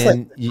 But that's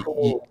and like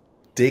cool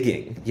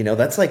digging.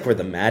 That's like where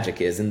the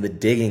magic is, in the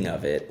digging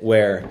of it,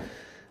 where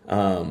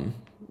to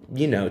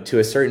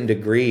a certain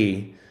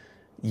degree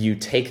you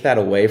take that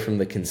away from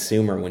the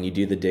consumer when you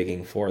do the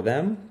digging for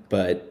them,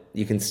 but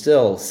you can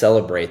still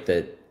celebrate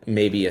that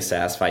maybe a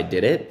Satisfy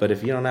did it. But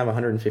if you don't have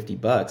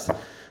 $150, I'm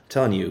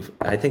telling you,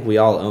 I think we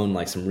all own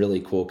like some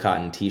really cool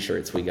cotton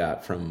t-shirts we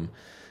got from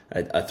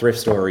a thrift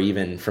store, or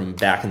even from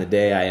back in the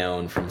day I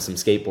owned from some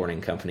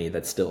skateboarding company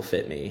that still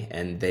fit me,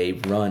 and they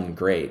run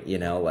great.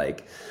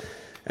 Like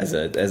as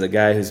a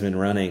guy who's been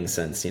running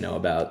since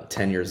about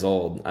 10 years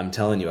old, I'm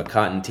telling you, a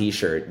cotton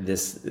t-shirt,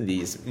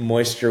 these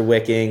moisture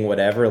wicking,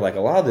 whatever, like a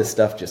lot of this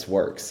stuff just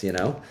works,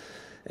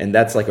 and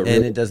that's like and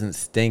it doesn't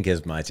stink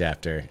as much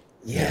after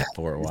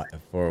four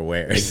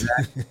wears.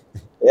 Exactly.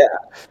 Yeah,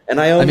 and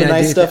I own the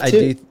nice stuff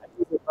too.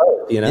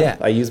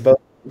 I use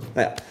both.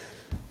 Yeah.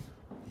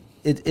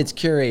 It's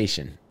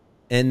curation,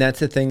 and that's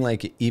the thing.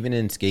 Like even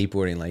in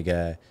skateboarding, like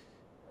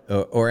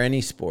or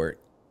any sport,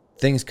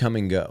 things come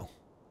and go.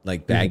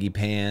 Like baggy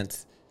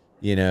pants,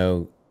 you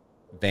know,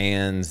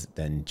 Vans,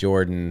 then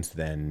Jordans,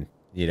 then,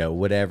 you know,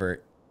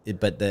 whatever.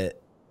 But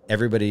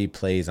everybody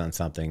plays on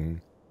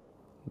something.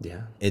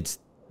 Yeah. It's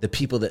the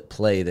people that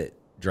play that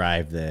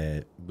drive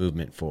the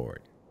movement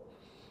forward.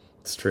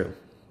 It's true.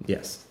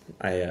 Yes.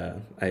 I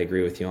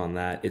agree with you on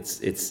that.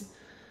 It's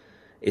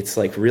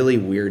like really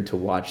weird to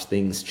watch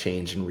things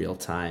change in real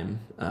time.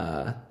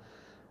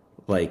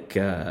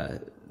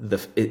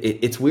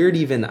 It's weird.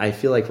 Even I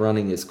feel like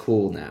running is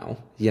cool now,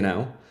 you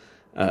know.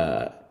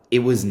 It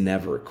was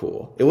never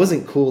cool. It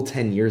wasn't cool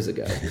 10 years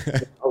ago.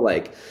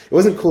 Like, it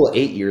wasn't cool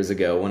 8 years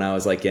ago when I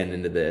was like getting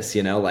into this,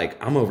 you know,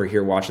 like I'm over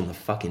here watching the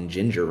fucking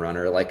Ginger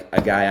Runner, like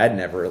a guy I'd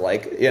never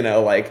like, you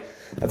know, like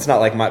that's not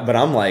like but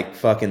I'm like,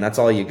 fucking, that's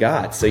all you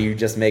got. So you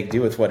just make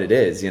do with what it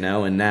is, you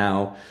know. And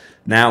now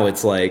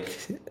it's like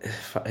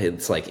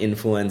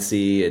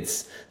influency.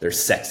 There's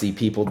sexy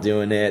people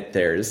doing it.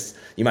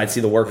 You might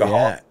see the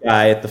workaholic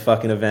guy at the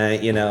fucking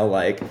event, you know,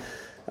 like,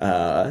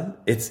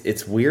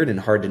 it's weird and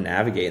hard to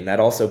navigate, and that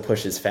also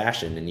pushes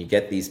fashion, and you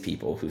get these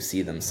people who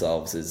see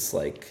themselves as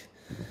like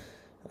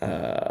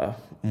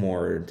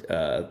more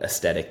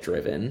aesthetic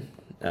driven,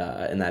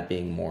 and that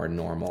being more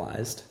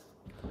normalized.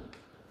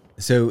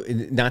 So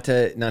not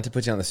to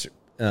put you on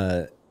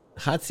the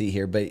hot seat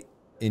here,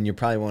 and you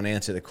probably won't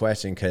answer the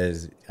question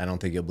because I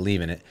don't think you'll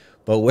believe in it,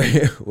 but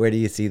where do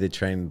you see the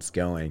trends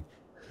going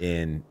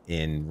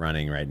in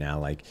running right now?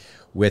 Like,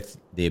 with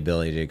the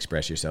ability to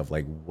express yourself,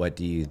 like, what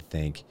do you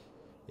think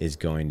is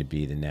going to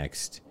be the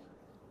next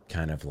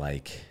kind of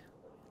like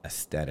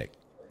aesthetic?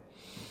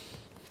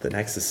 The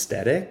next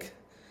aesthetic?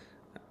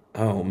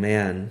 Oh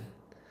man,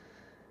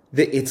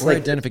 it's or like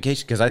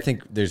identification, because I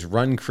think there's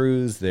run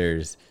crews.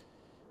 There's,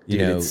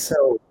 it's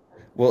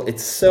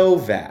so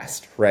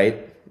vast,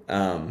 right?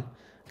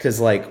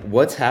 Because like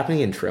what's happening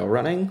in trail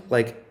running,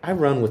 like I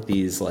run with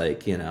these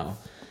like, you know,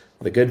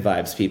 the Good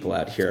Vibes people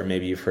out here,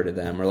 maybe you've heard of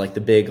them, or like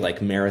the big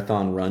like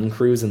marathon run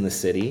crews in the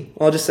city.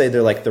 Well, I'll just say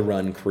they're like the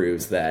run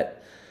crews they're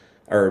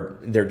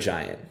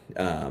giant.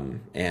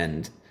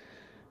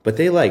 But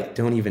they like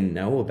don't even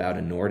know about a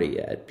Norda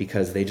yet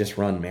because they just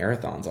run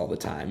marathons all the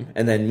time.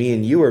 And then me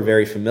and you are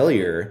very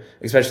familiar,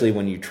 especially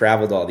when you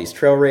travel to all these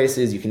trail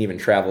races. You can even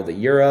travel to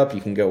Europe.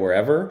 You can go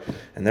wherever.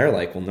 And they're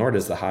like, well,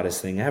 Norda's the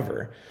hottest thing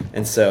ever.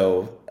 And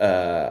so,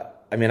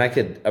 I mean, I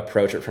could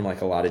approach it from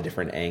like a lot of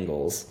different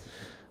angles.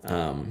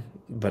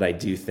 But I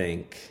do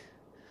think,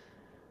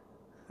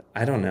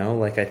 I don't know,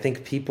 like I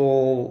think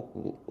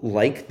people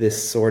like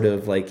this sort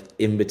of like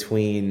in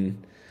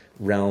between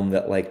realm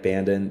that like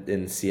Banda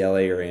and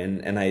CLA are in,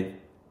 and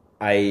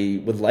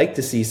I would like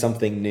to see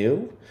something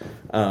new,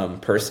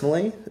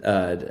 personally.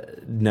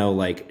 No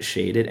like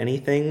shade at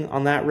anything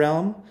on that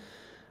realm.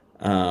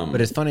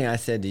 But it's funny, I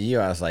said to you,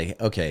 I was like,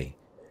 okay,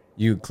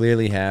 you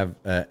clearly have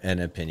an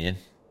opinion,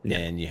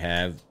 and you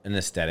have an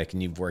aesthetic,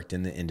 and you've worked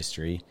in the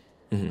industry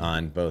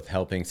on both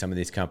helping some of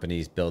these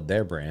companies build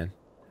their brand.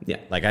 Yeah.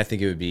 Like, I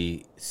think it would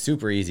be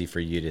super easy for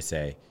you to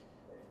say,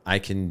 I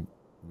can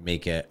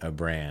make a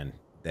brand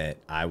that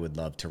I would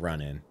love to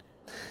run in.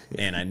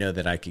 Yeah. And I know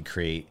that I could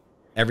create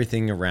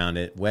everything around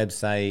it,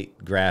 website,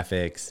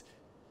 graphics,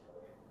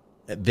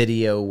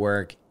 video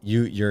work.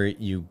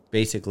 You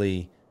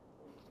basically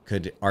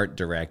could art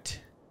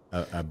direct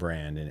a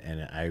brand,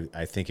 and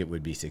I think it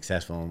would be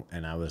successful.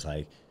 And I was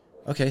like,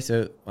 okay,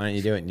 so why don't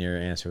you do it? And your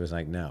answer was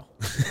like, no.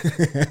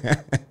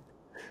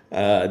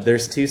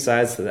 There's two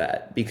sides to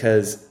that,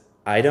 because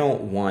I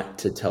don't want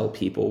to tell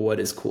people what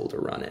is cool to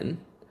run in,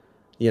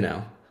 you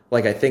know?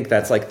 Like, I think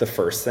that's like the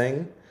first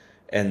thing.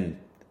 And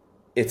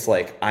it's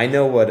like, I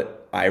know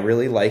what I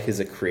really like as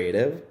a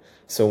creative.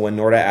 So when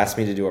Norda asked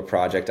me to do a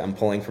project, I'm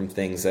pulling from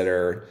things that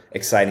are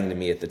exciting to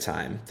me at the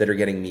time, that are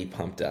getting me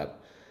pumped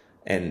up.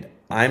 And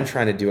I'm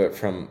trying to do it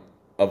from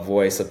a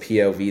voice, a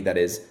POV that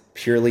is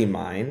purely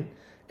mine,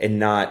 and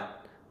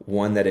not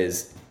one that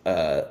is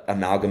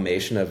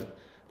amalgamation of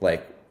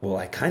like, well,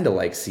 I kind of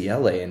like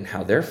CLA and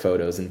how their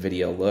photos and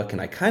video look,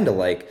 and I kind of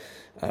like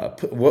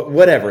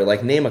whatever,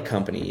 like name a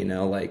company, you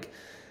know, like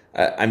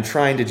I'm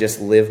trying to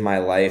just live my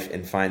life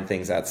and find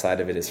things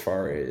outside of it, as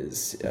far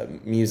as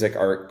music,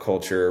 art,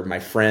 culture, my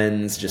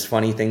friends, just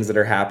funny things that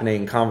are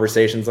happening,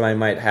 conversations that I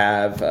might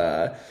have.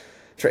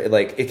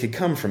 Like, it could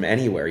come from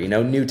anywhere, you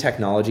know, new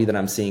technology that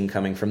I'm seeing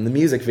coming from the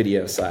music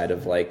video side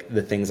of like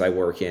the things I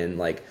work in,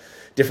 like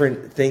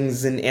different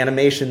things in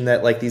animation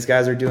that like these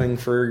guys are doing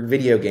for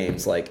video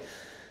games. Like,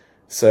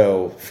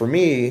 so for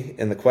me,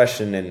 in the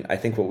question, and I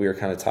think what we were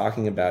kind of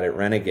talking about at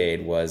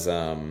Renegade was,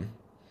 I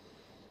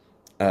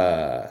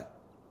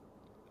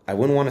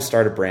wouldn't want to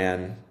start a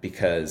brand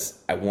because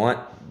I want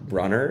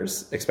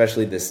runners,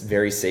 especially this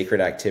very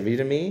sacred activity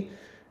to me,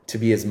 to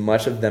be as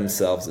much of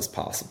themselves as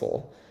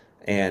possible.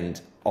 And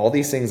all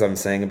these things I'm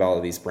saying about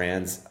all these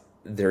brands,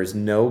 there's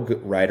no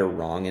right or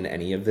wrong in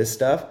any of this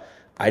stuff.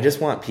 I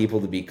just want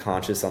people to be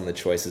conscious on the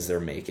choices they're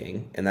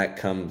making. And that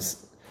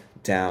comes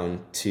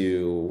down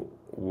to,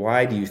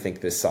 why do you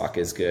think this sock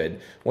is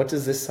good? What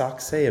does this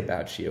sock say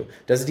about you?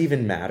 Does it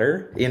even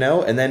matter? You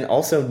know? And then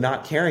also,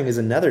 not caring is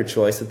another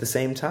choice at the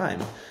same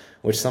time.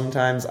 which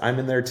sometimes I'm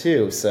in there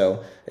too.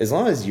 So as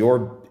long as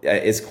you're,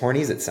 as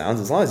corny as it sounds,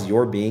 as long as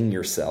you're being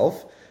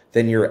yourself,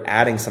 then you're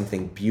adding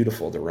something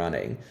beautiful to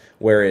running.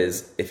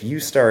 Whereas if you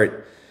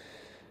start,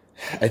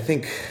 I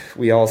think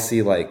we all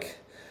see like,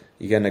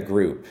 you get in a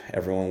group,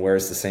 everyone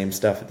wears the same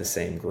stuff at the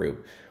same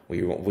group.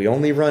 We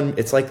only run,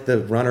 it's like the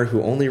runner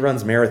who only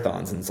runs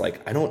marathons and it's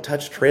like, I don't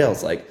touch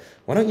trails. Like,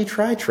 why don't you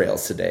try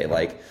trails today?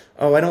 Like,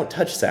 oh, I don't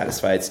touch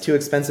Satisfy. It's too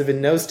expensive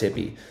and nose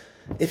tippy.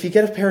 If you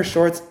get a pair of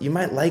shorts, you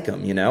might like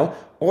them, you know?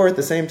 Or at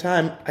the same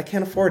time, I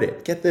can't afford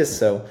it. Get this.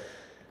 So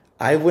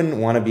I wouldn't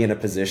want to be in a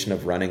position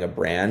of running a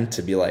brand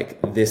to be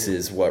like, this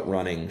is what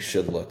running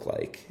should look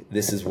like.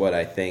 This is what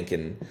I think.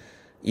 And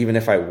even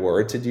if I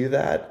were to do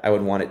that, I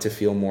would want it to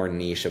feel more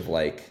niche of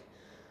like,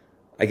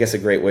 I guess a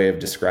great way of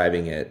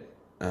describing it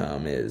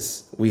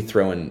is we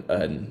throw in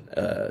an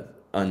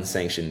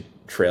unsanctioned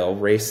trail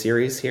race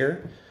series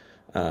here.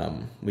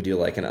 We do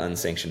like an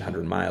unsanctioned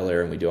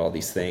 100-miler and we do all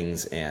these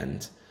things.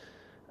 And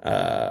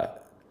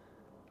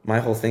my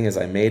whole thing is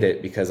I made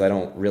it because I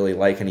don't really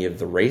like any of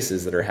the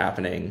races that are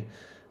happening.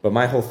 But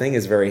my whole thing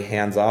is very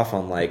hands off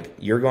on like,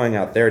 you're going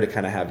out there to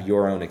kind of have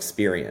your own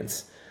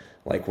experience.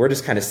 Like we're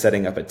just kind of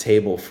setting up a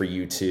table for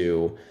you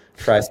to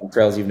try some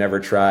trails you've never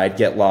tried,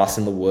 get lost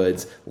in the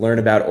woods, learn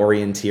about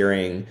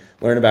orienteering,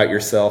 learn about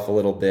yourself a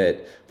little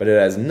bit, but it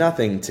has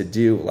nothing to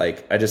do,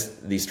 like,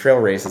 these trail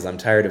races, I'm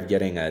tired of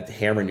getting a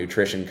Hammer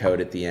nutrition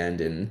code at the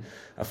end and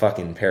a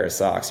fucking pair of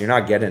socks. You're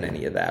not getting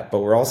any of that,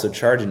 but we're also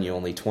charging you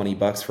only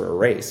 $20 for a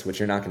race, which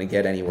you're not going to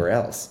get anywhere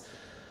else.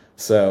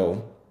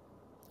 So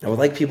I would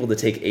like people to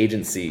take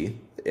agency,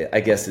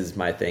 I guess is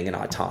my thing, and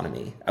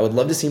autonomy. I would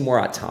love to see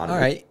more autonomy. All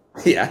right.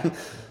 Yeah.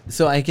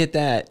 So I get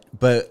that,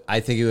 but I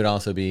think it would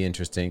also be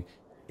interesting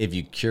if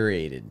you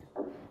curated.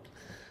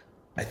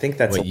 I think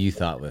that's what you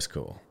thought was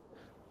cool.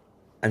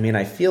 I mean,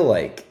 I feel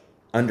like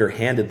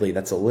underhandedly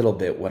that's a little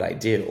bit what I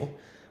do,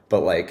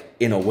 but like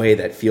in a way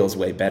that feels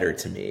way better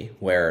to me,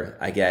 where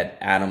I get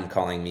Adam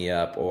calling me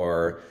up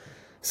or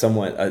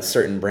someone, a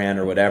certain brand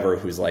or whatever,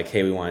 who's like,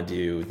 hey, we want to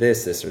do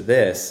this, this, or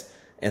this.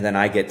 And then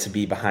I get to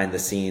be behind the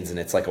scenes and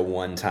it's like a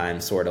one-time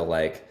sort of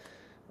like,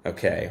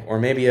 okay, or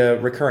maybe a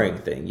recurring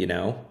thing, you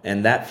know?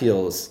 And that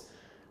feels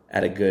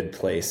at a good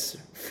place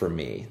for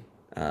me.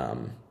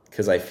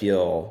 'Cause I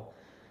feel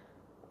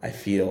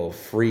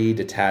free,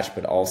 detached,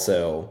 but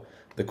also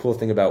the cool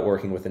thing about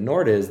working with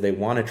Anorta is they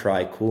want to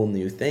try cool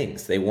new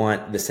things. They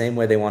want the same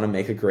way they want to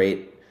make a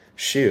great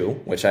shoe,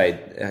 which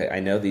I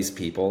know these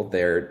people,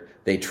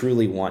 they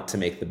truly want to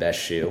make the best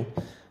shoe.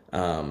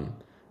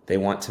 They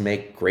want to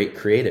make great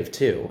creative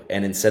too.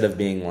 And instead of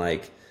being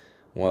like,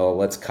 well,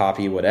 let's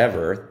copy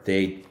whatever,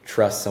 they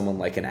trust someone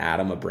like an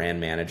Adam, a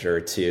brand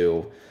manager,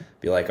 to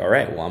be like, all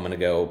right, well, I'm going to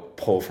go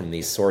pull from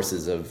these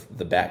sources of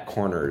the back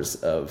corners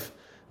of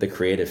the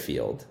creative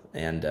field.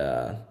 And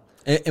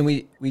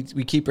we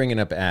keep bringing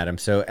up Adam.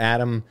 So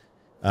Adam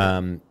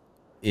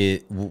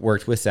it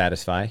worked with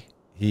Satisfy.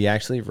 He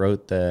actually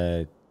wrote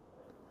the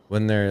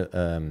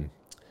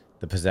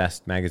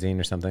Possessed magazine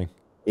or something.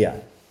 Yeah.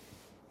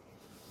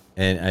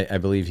 And I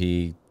believe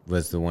he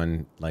was the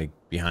one like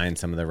behind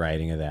some of the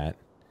writing of that.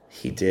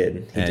 He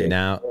did.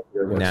 Now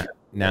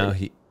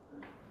he,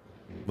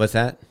 what's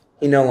that?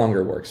 He no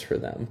longer works for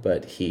them,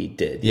 but he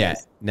did. Yeah.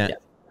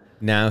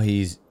 Now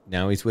he's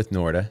with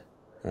Norda.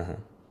 Uh-huh.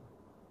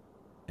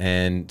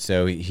 And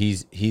so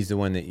he's the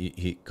one that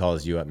he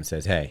calls you up and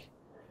says, hey,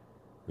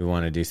 we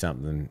want to do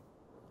something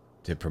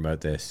to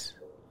promote this.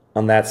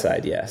 On that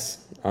side,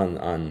 yes. On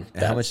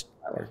that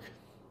network.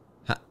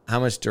 How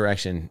much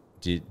direction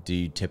do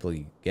you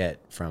typically get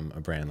from a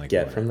brand like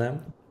that? From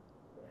them?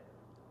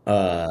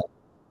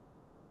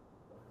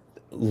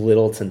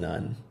 Little to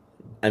none.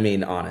 I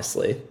mean,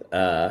 honestly.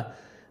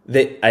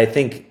 I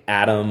think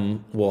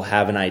Adam will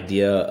have an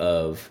idea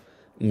of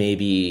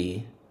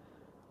maybe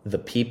the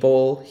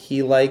people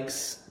he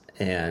likes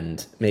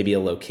and maybe a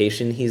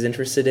location he's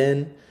interested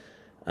in.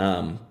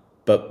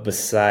 But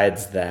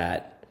besides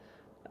that,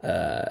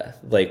 I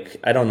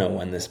don't know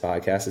when this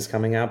podcast is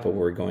coming out, but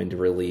we're going to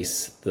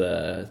release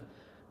the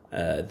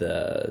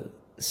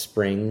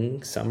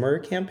spring summer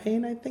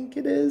campaign, I think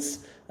it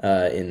is,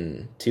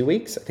 in 2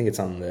 weeks. I think it's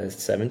on the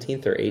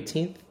 17th or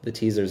 18th. The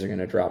teasers are going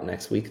to drop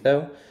next week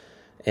though.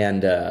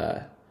 And,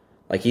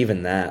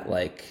 even that,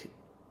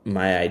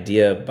 my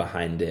idea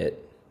behind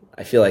it,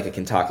 I feel like I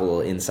can talk a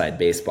little inside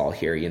baseball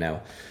here, you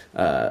know.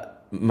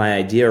 My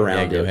idea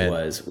around it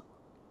was,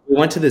 we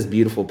went to this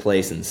beautiful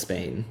place in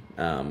Spain,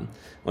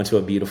 went to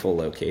a beautiful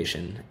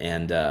location,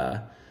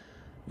 and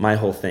my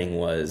whole thing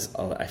was,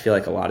 I feel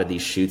like a lot of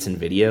these shoots and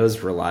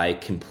videos rely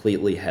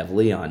completely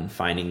heavily on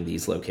finding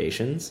these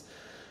locations.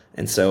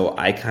 And so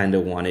I kind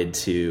of wanted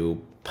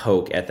to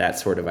poke at that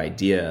sort of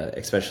idea,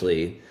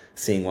 especially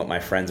seeing what my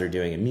friends are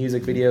doing in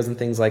music videos and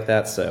things like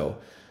that. So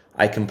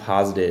I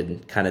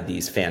composited kind of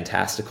these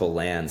fantastical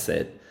lands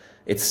that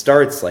it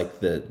starts like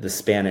the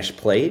Spanish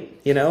plate,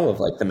 you know, of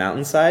like the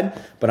mountainside,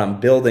 but I'm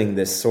building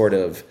this sort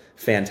of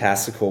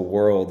fantastical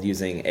world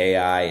using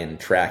AI and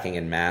tracking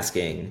and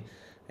masking.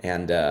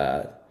 And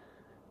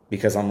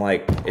because I'm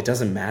like, it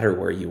doesn't matter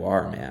where you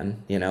are,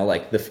 man. You know,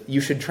 like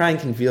you should try and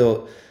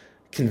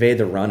convey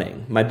the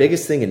running. My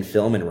biggest thing in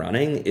film and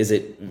running is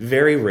it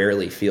very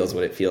rarely feels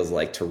what it feels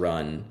like to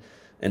run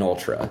an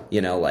ultra. You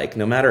know, like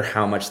no matter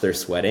how much they're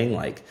sweating,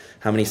 like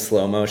how many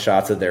slow-mo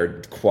shots of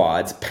their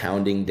quads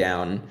pounding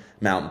down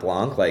Mount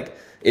Blanc, like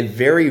it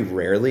very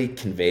rarely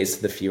conveys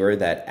to the viewer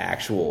that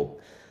actual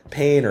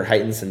pain or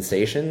heightened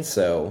sensation.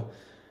 So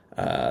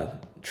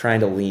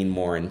trying to lean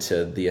more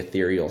into the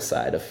ethereal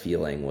side of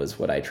feeling was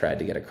what I tried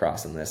to get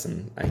across in this,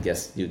 and I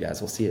guess you guys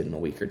will see it in a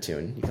week or two,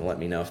 and you can let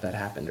me know if that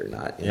happened or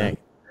not. You know?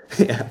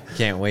 Yeah,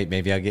 can't wait.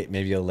 Maybe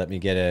you'll let me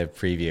get a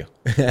preview.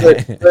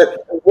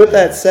 but with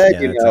that said,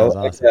 yeah, that sounds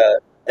awesome.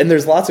 And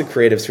there's lots of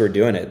creatives who are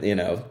doing it. You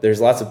know, there's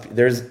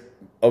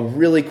a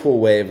really cool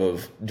wave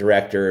of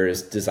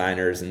directors,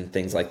 designers, and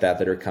things like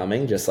that are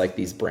coming, just like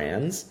these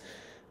brands.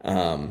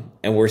 And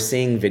we're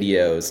seeing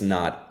videos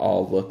not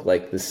all look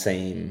like the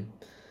same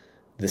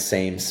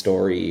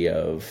story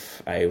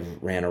of I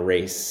ran a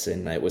race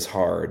and it was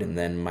hard and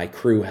then my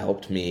crew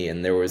helped me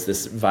and there was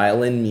this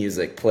violin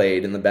music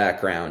played in the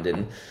background,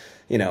 and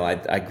you know,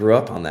 I grew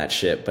up on that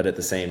shit, but at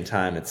the same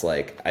time it's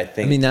like I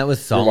mean that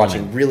was Solomon. We're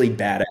watching really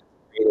badass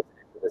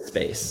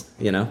space,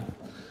 you know?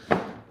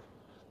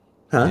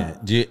 Huh?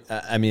 Yeah.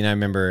 I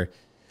remember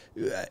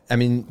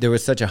there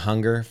was such a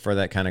hunger for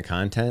that kind of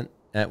content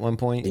at one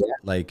point.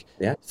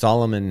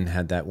 Solomon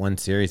had that one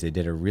series. They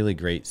did a really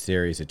great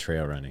series of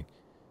trail running.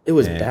 It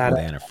was bad.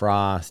 With Anna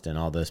Frost and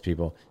all those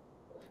people.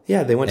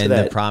 Yeah, they went to that.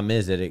 And the problem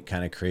is that it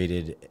kind of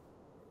created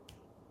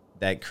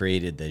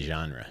the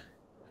genre.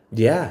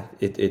 Yeah,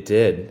 it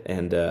did.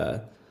 And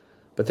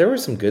but there were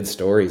some good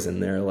stories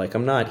in there. Like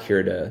I'm not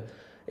here to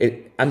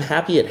I'm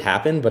happy it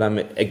happened, but I'm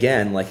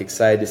again like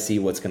excited to see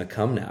what's going to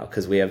come now,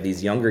 because we have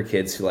these younger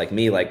kids who, like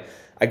me, like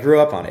I grew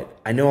up on it.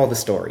 I know all the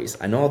stories.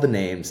 I know all the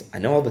names. I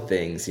know all the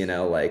things, you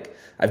know, like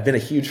I've been a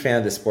huge fan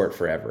of the sport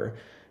forever.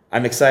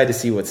 I'm excited to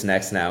see what's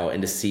next now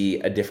and to see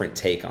a different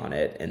take on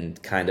it,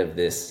 and kind of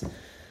this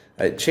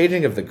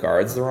changing of the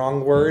guard's the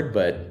wrong word,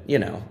 but you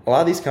know, a lot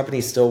of these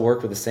companies still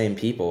work with the same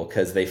people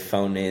because they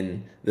phone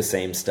in the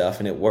same stuff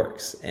and it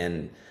works.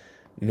 And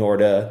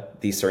Norda,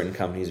 these certain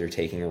companies are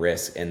taking a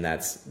risk, and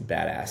that's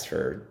badass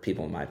for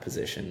people in my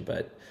position.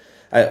 But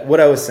what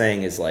I was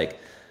saying is, like,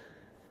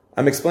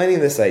 I'm explaining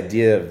this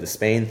idea of the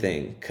Spain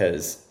thing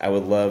because I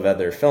would love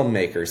other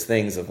filmmakers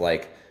things of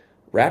like,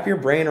 wrap your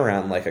brain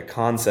around like a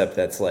concept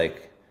that's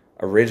like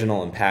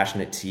original and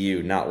passionate to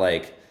you, not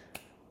like,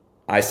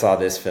 I saw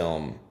this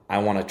film, I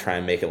want to try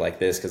and make it like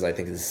this because I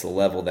think this is the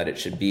level that it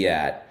should be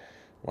at.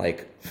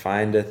 Like,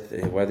 find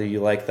whether you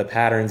like the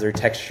patterns or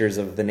textures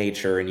of the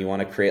nature and you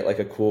want to create like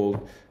a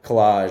cool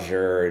collage,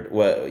 or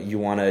what you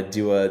want to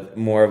do a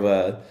more of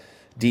a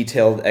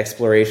detailed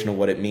exploration of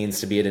what it means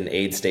to be at an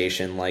aid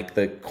station, like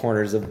the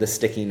corners of the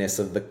stickiness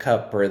of the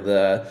cup, or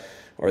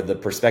the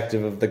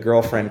perspective of the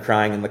girlfriend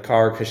crying in the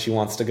car because she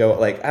wants to go,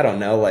 like, I don't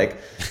know, like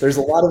there's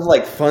a lot of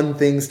like fun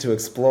things to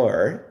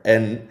explore.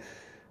 And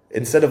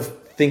instead of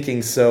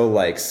thinking so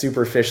like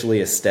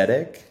superficially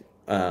aesthetic,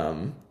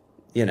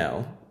 you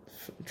know,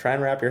 try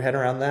and wrap your head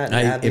around that.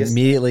 I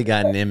immediately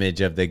got an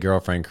image of the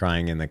girlfriend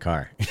crying in the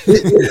car. Like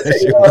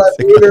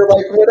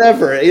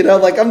whatever, you know,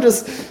 like I'm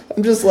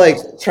just like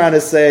trying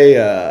to say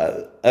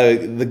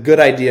the good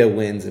idea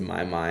wins in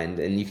my mind,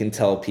 and you can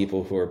tell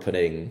people who are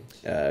putting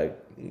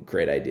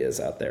great ideas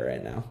out there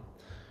right now.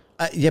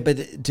 Yeah, but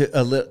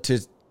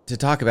to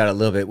talk about it a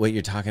little bit, what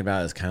you're talking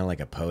about is kind of like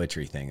a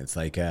poetry thing. It's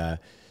like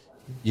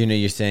you know,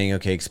 you're saying,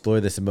 okay, explore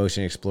this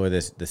emotion, explore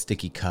the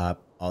sticky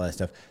cup, all that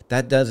stuff.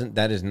 Those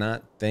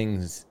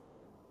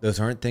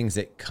aren't things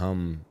that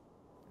come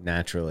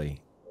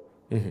naturally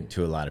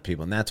to a lot of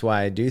people. And that's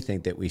why I do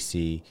think that we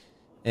see,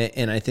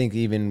 and I think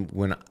even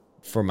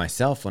for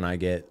myself, when I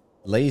get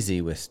lazy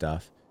with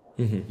stuff,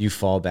 you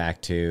fall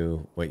back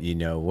to what you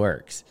know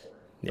works.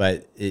 Yeah.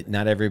 But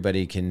not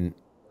everybody can,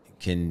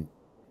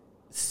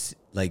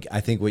 like,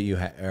 I think what you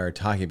are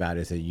talking about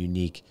is a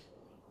unique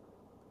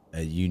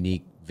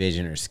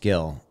vision or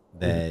skill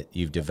that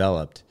you've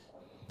developed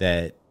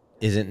that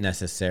isn't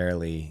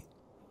necessarily,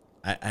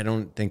 I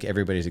don't think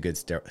everybody's a good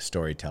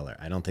storyteller.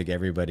 I don't think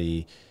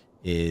everybody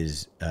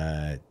sees,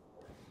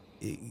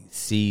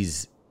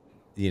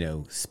 you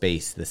know,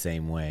 space the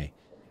same way.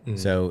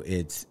 So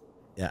it's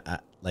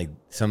like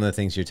some of the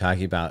things you're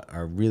talking about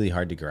are really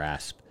hard to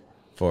grasp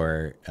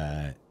for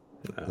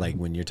like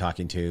when you're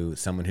talking to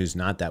someone who's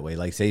not that way.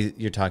 Like say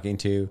you're talking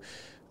to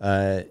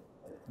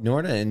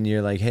Norda and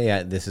you're like,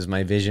 hey, this is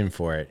my vision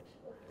for it.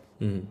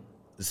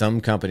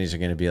 Some companies are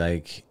going to be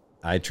like,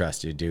 I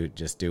trust you, dude,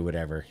 just do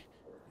whatever.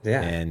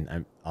 Yeah.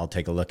 And I'll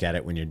take a look at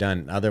it when you're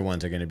done. Other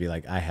ones are going to be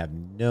like, I have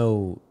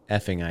no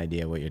effing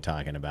idea what you're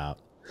talking about.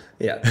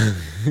 Yeah.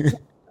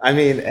 I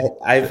mean,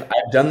 I've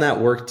done that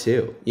work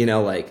too, you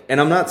know, like,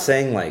 and I'm not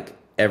saying like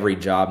every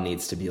job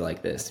needs to be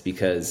like this,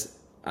 because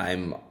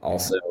I'm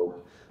also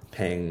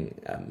paying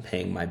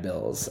my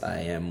bills.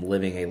 I am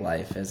living a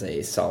life as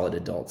a solid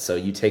adult. So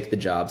you take the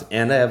jobs,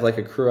 and I have like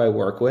a crew I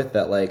work with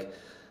that, like,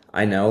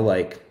 I know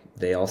like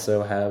they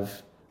also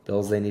have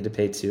bills they need to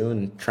pay too,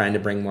 and trying to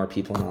bring more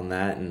people in on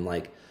that. And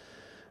like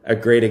a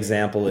great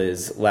example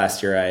is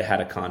last year I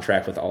had a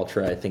contract with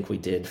Ultra. I think we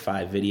did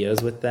 5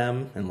 videos with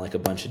them and like a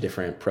bunch of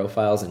different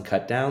profiles and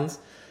cut downs.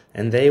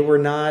 And they were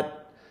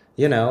not,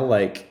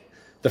 like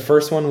the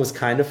first one was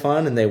kind of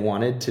fun and they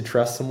wanted to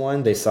trust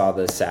someone. They saw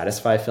the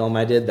Satisfy film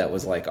I did that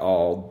was like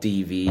all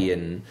DV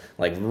and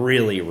like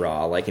really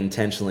raw, like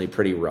intentionally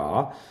pretty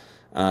raw.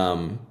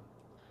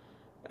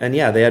 And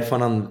yeah, they had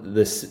fun on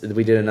this.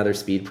 We did another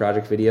speed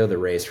project video, the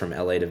race from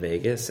LA to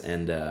Vegas.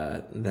 And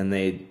then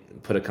they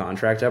put a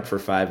contract up for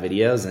 5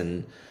 videos,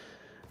 and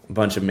a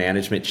bunch of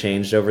management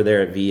changed over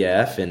there at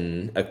VF,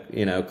 and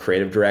a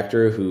creative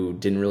director who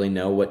didn't really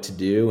know what to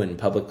do, and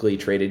publicly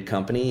traded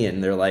company.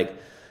 And they're like,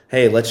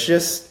 hey, let's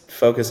just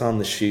focus on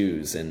the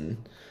shoes and,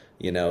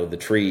 the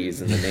trees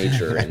and the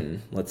nature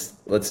and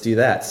let's do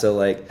that. So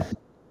like,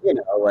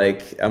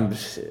 I'm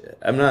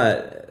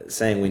not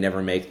saying we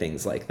never make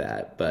things like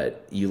that,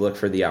 but you look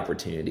for the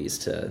opportunities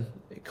to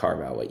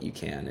carve out what you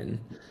can. And,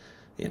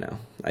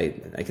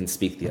 I can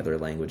speak the other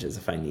languages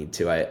if I need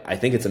to. I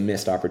think it's a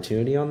missed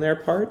opportunity on their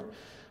part.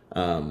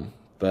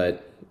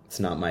 But it's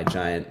not my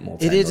giant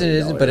multi-million It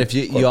isn't. But if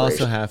you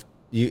also have,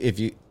 if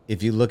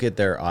you look at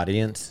their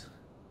audience,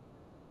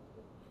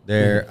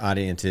 their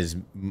audience is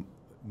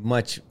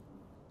much,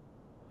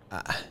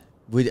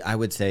 I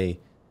would say,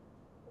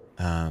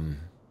 I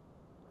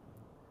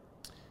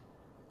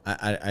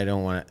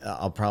don't want to.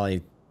 I'll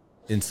probably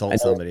insult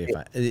somebody if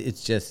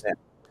it's just,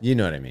 you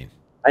know what I mean.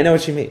 I know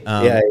what you mean.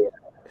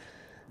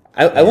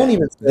 I won't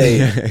even say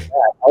that.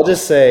 I'll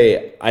just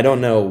say I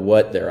don't know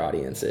what their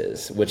audience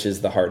is, which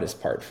is the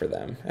hardest part for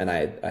them. And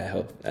I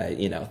hope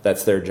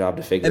that's their job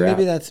to figure out.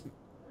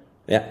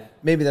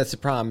 Maybe that's the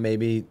problem.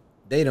 Maybe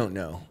they don't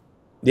know.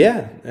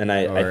 Yeah, and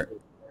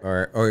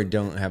or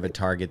don't have a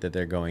target that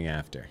they're going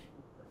after.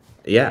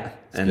 Yeah,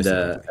 and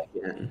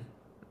again,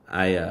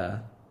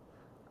 I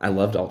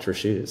loved Ultra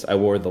shoes. I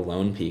wore the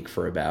Lone Peak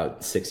for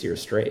about 6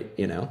 years straight,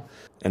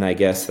 And I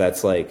guess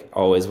that's like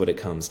always what it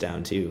comes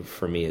down to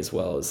for me as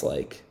well, is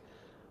like,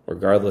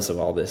 regardless of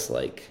all this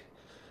like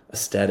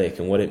aesthetic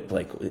and what it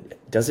like,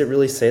 does it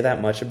really say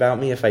that much about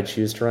me if I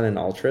choose to run in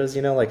Ultras?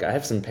 Like I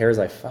have some pairs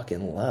I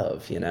fucking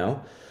love,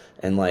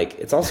 And like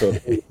it's also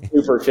a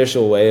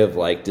superficial way of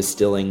like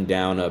distilling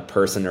down a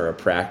person or a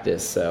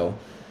practice. So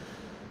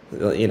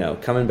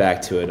coming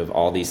back to it, of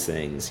all these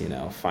things,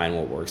 find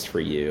what works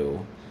for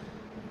you.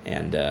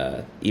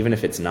 And even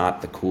if it's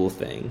not the cool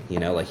thing,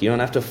 like you don't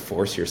have to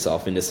force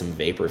yourself into some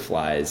vapor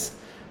flies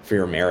for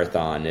your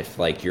marathon if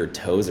like your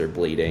toes are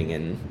bleeding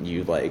and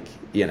you like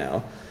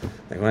why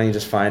don't you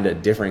just find a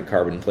different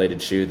carbon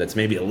plated shoe that's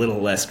maybe a little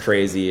less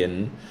crazy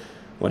and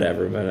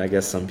whatever. But I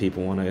guess some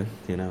people want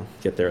to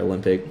get their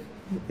Olympic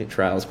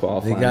trials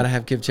qualifying. You gotta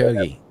have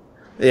Kipchoge.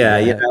 Yeah,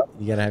 you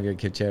gotta have your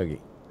Kipchoge.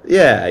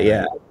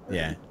 Yeah.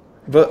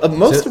 But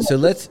most of us are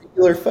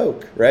regular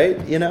folk, right?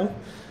 Yeah.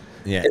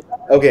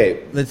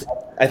 Okay.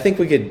 I think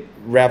we could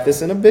wrap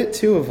this in a bit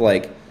too, of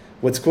like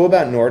what's cool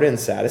about Norda and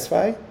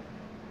Satisfy.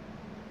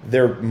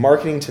 They're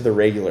marketing to the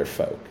regular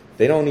folk.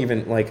 They don't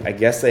even like, I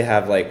guess they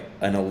have like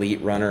an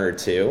elite runner or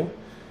two,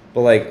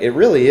 but like it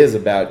really is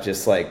about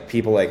just like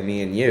people like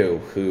me and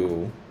you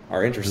who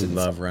are interested who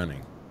love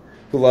running.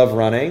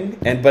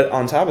 And but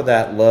on top of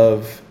that,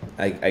 love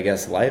I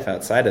guess life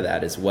outside of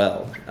that as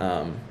well.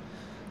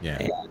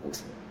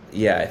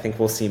 I think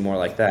we'll see more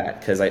like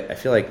that, because I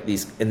feel like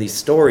these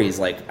stories,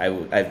 like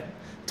I've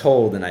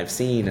told and I've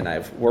seen and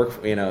I've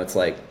worked, it's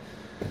like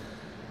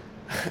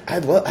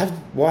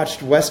I've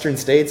watched Western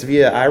States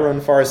via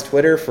iRunFar's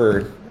Twitter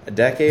for a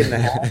decade and a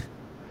half,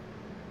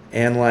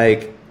 and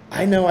like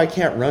I know I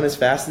can't run as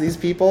fast as these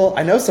people.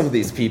 I know some of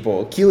these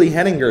people. Keely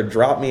Henninger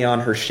dropped me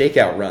on her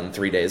shakeout run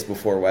 3 days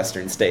before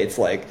Western States.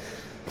 Like,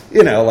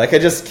 like I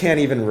just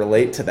can't even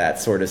relate to that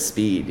sort of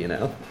speed.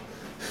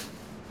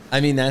 I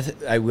mean,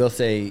 I will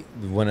say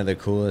one of the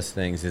coolest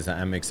things is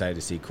I'm excited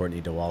to see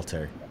Courtney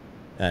DeWalter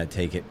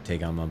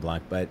take on Mont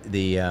Blanc. But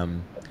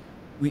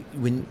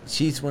when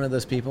she's one of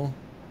those people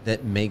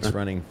that makes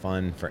running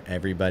fun for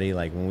everybody.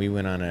 Like when we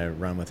went on a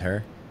run with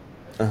her,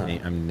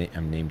 I'm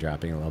name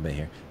dropping a little bit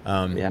here.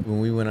 When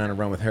we went on a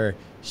run with her,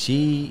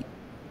 she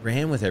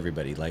ran with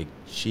everybody. Like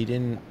she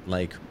didn't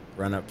like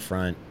run up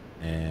front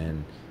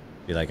and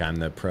be like, I'm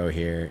the pro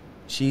here.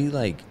 She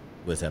like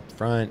was up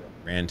front,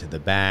 ran to the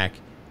back,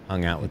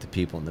 hung out with the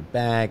people in the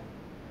back,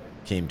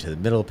 came to the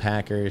middle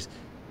packers.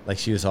 Like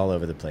she was all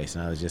over the place.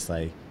 And I was just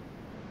like,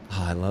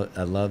 oh,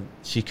 I love,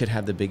 she could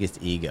have the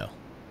biggest ego.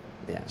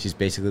 Yeah. She's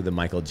basically the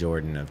Michael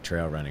Jordan of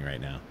trail running right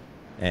now.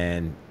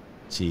 And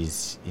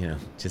she's,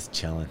 just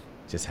chilling,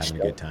 just having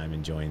a good time,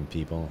 enjoying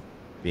people,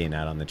 being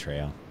out on the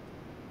trail.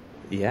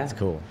 Yeah. It's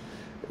cool.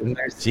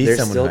 She's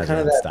someone still who has kind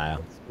of that that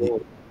style.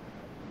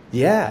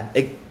 Yeah.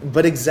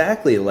 But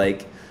exactly,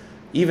 like,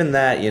 even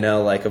that,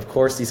 like, of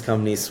course these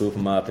companies swoop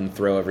them up and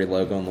throw every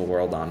logo in the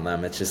world on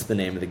them. It's just the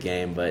name of the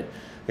game. But,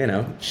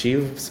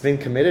 she's been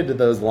committed to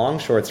those long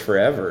shorts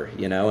forever,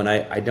 and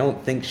I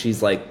don't think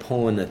she's, like,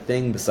 pulling a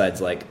thing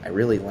besides, like, I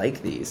really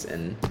like these.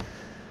 And,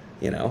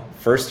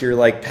 first you're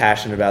like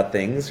passionate about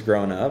things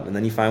growing up, and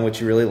then you find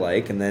what you really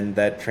like, and then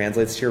that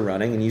translates to your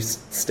running, and you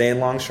stay in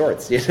long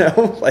shorts,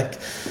 like,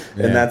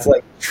 and that's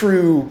like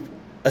true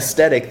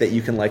aesthetic that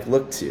you can like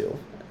look to,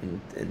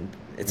 and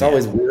it's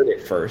always weird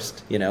at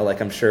first,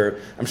 like I'm sure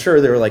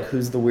they were like,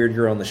 who's the weird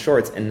girl in the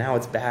shorts, and now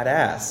it's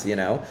badass,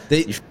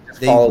 you should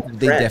just follow the trend.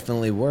 They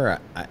definitely were.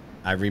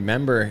 I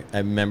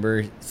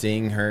remember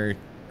seeing her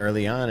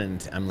early on,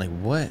 and I'm like,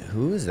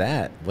 who is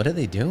that? What are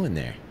they doing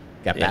there?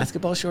 Got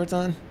basketball shorts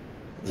on?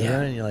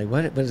 And you're like,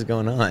 what is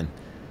going on?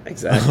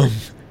 Exactly.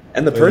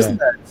 And the person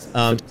that's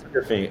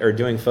photographing or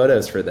doing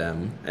photos for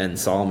them and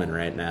Solomon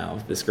right now,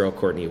 this girl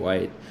Courtney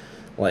White,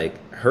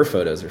 like her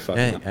photos are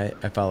fucking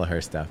I follow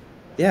her stuff.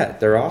 Yeah,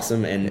 they're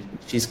awesome, and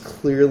she's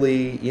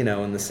clearly,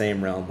 in the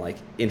same realm, like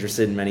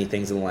interested in many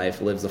things in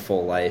life, lives a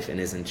full life, and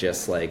isn't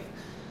just like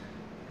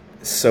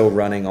so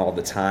running all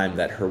the time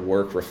that her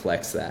work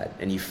reflects that,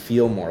 and you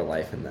feel more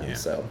life in them. Yeah.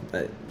 So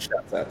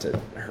shouts out to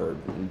her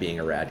being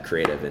a rad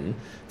creative, and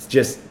it's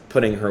just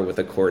putting her with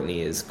a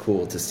Courtney is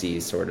cool to see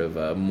sort of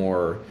a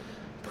more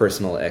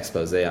personal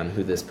expose on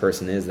who this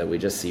person is that we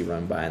just see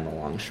run by in the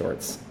long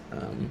shorts.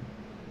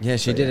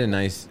 She did a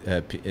nice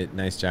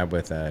job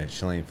with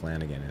Shalane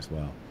Flanagan as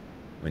well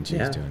when she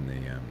was doing the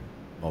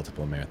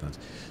multiple marathons.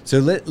 So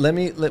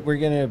we're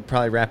gonna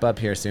probably wrap up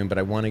here soon, but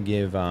I want to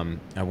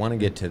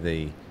get to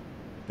the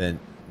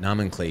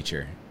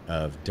nomenclature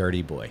of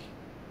Dirty Boy,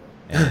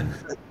 and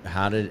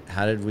how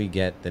did we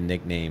get the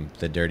nickname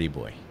the Dirty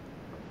Boy?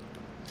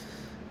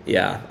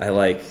 Yeah, I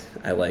like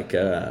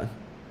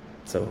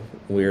it's a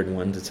weird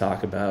one to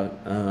talk about.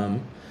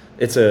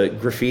 It's a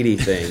graffiti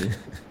thing.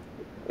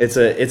 It's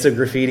a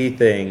graffiti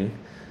thing.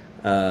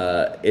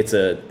 So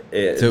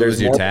it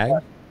was your tag?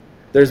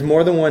 There's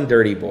more than one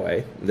Dirty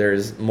Boy.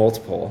 There's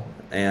multiple,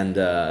 and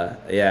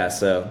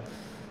so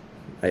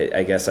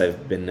I guess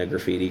I've been in a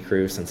graffiti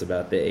crew since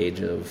about the age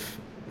of,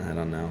 I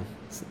don't know,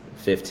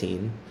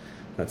 15.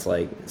 That's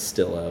like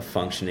still a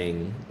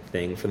functioning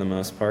thing for the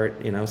most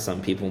part.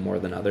 Some people more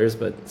than others,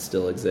 but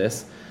still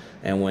exists.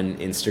 And when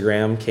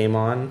Instagram came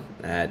on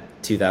at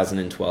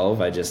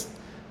 2012, I just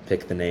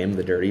picked the name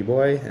The Dirty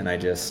Boy, and I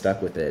just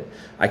stuck with it.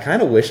 I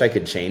kind of wish I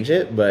could change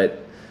it,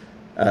 but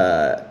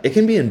it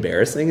can be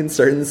embarrassing in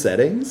certain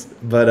settings,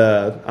 but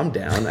I'm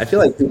down. I feel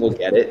like people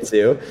get it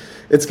too.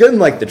 It's good in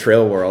like the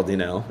trail world,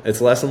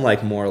 It's less in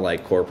like more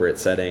like corporate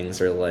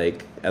settings or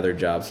like other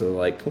jobs. So they're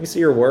like, can we see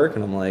your work?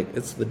 And I'm like,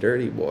 it's The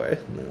Dirty Boy.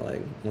 And they're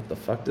like, what the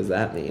fuck does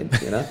that mean?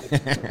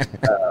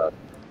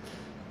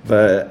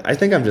 But I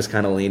think I'm just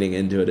kind of leaning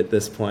into it at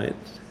this point.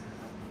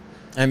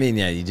 I mean,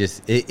 yeah, you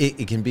just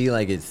it can be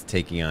like it's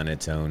taking on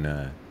its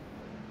own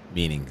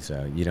meaning,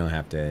 so you don't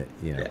have to,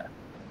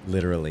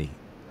 literally,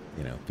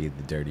 be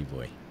the dirty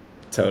boy.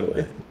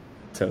 Totally.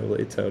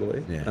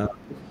 Yeah.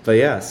 But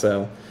yeah,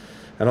 so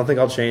I don't think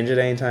I'll change it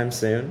anytime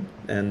soon.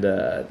 And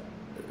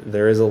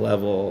there is a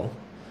level,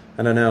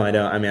 I don't know.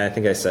 I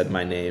think I said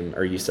my name,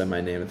 or you said my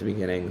name at the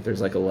beginning.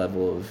 There's like a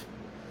level of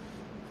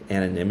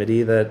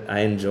anonymity that I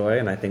enjoy,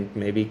 and I think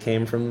maybe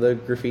came from the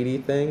graffiti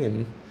thing.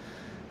 And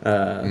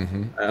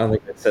I don't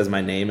think it says my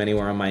name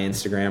anywhere on my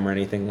Instagram or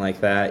anything like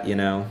that,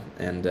 and I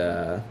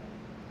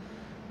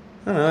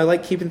don't know, I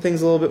like keeping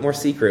things a little bit more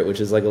secret,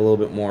 which is like a little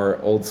bit more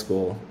old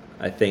school,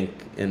 I think.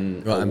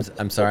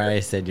 I'm sorry I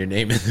said your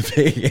name in the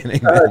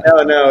beginning.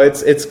 No,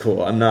 it's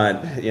cool. I'm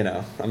not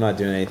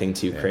doing anything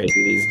too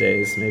crazy these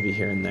days, maybe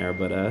here and there,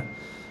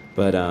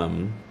 but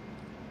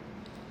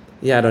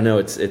yeah, I don't know,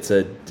 it's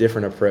a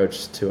different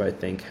approach to, I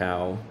think,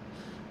 how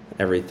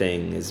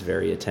everything is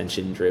very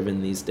attention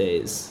driven these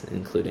days,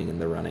 including in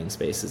the running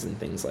spaces and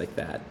things like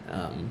that.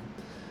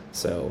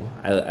 So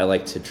I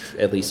like to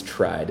at least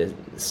try to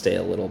stay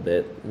a little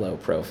bit low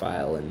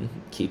profile and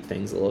keep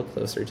things a little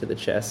closer to the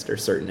chest or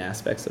certain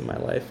aspects of my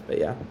life. But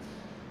yeah.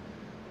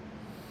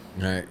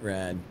 All right,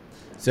 rad.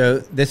 So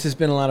this has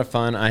been a lot of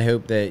fun. I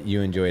hope that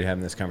you enjoyed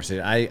having this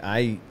conversation.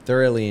 I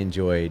thoroughly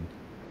enjoyed.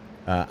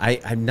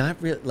 I'm not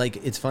really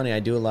like, it's funny. I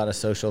do a lot of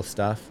social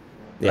stuff.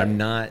 Yeah. I'm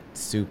not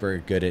super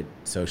good at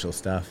social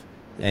stuff,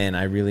 and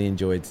I really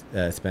enjoyed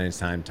spending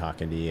time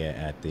talking to you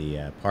at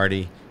the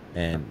party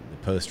and the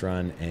post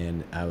run,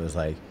 and I was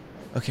like,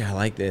 okay, I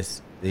like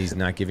this. He's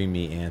not giving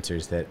me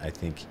answers that I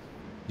think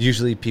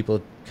usually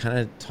people kind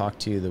of talk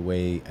to you the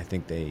way I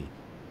think they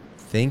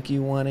think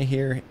you want to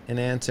hear an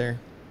answer,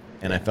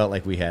 and I felt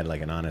like we had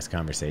like an honest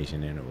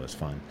conversation, and it was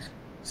fun.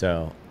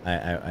 So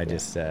I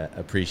just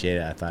appreciate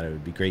it. I thought it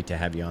would be great to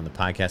have you on the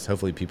podcast.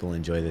 Hopefully people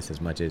enjoy this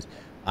as much as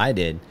I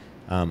did.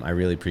 I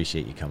really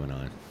appreciate you coming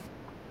on.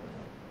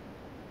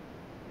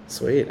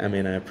 Sweet. I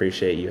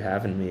appreciate you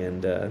having me,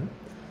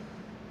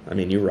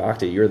 and you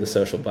rocked it. You were the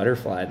social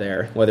butterfly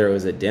there, whether it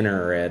was at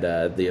dinner or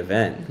at the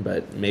event,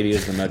 but maybe it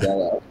was the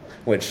Modelo,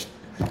 which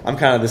I'm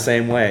kind of the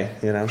same way,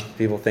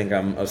 People think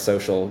I'm a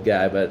social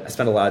guy, but I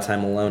spend a lot of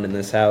time alone in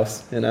this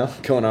house,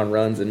 going on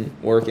runs and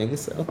working,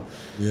 so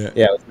yeah,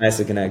 it was nice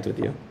to connect with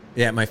you.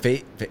 Yeah, my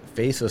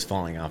face was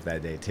falling off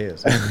that day, too.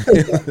 So.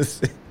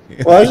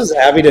 Well, I was just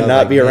happy to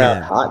not be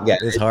around hot guys.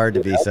 It's hard to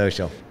be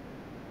social.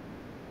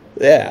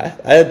 Yeah,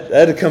 I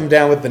had to come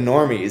down with the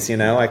normies, you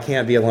know. I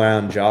can't be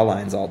around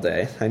jawlines all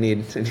day. I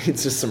need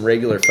just some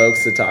regular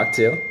folks to talk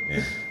to.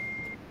 Yeah.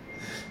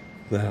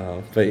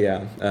 No, but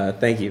yeah,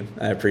 thank you.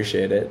 I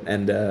appreciate it,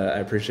 and I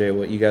appreciate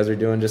what you guys are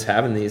doing, just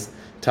having these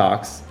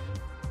talks.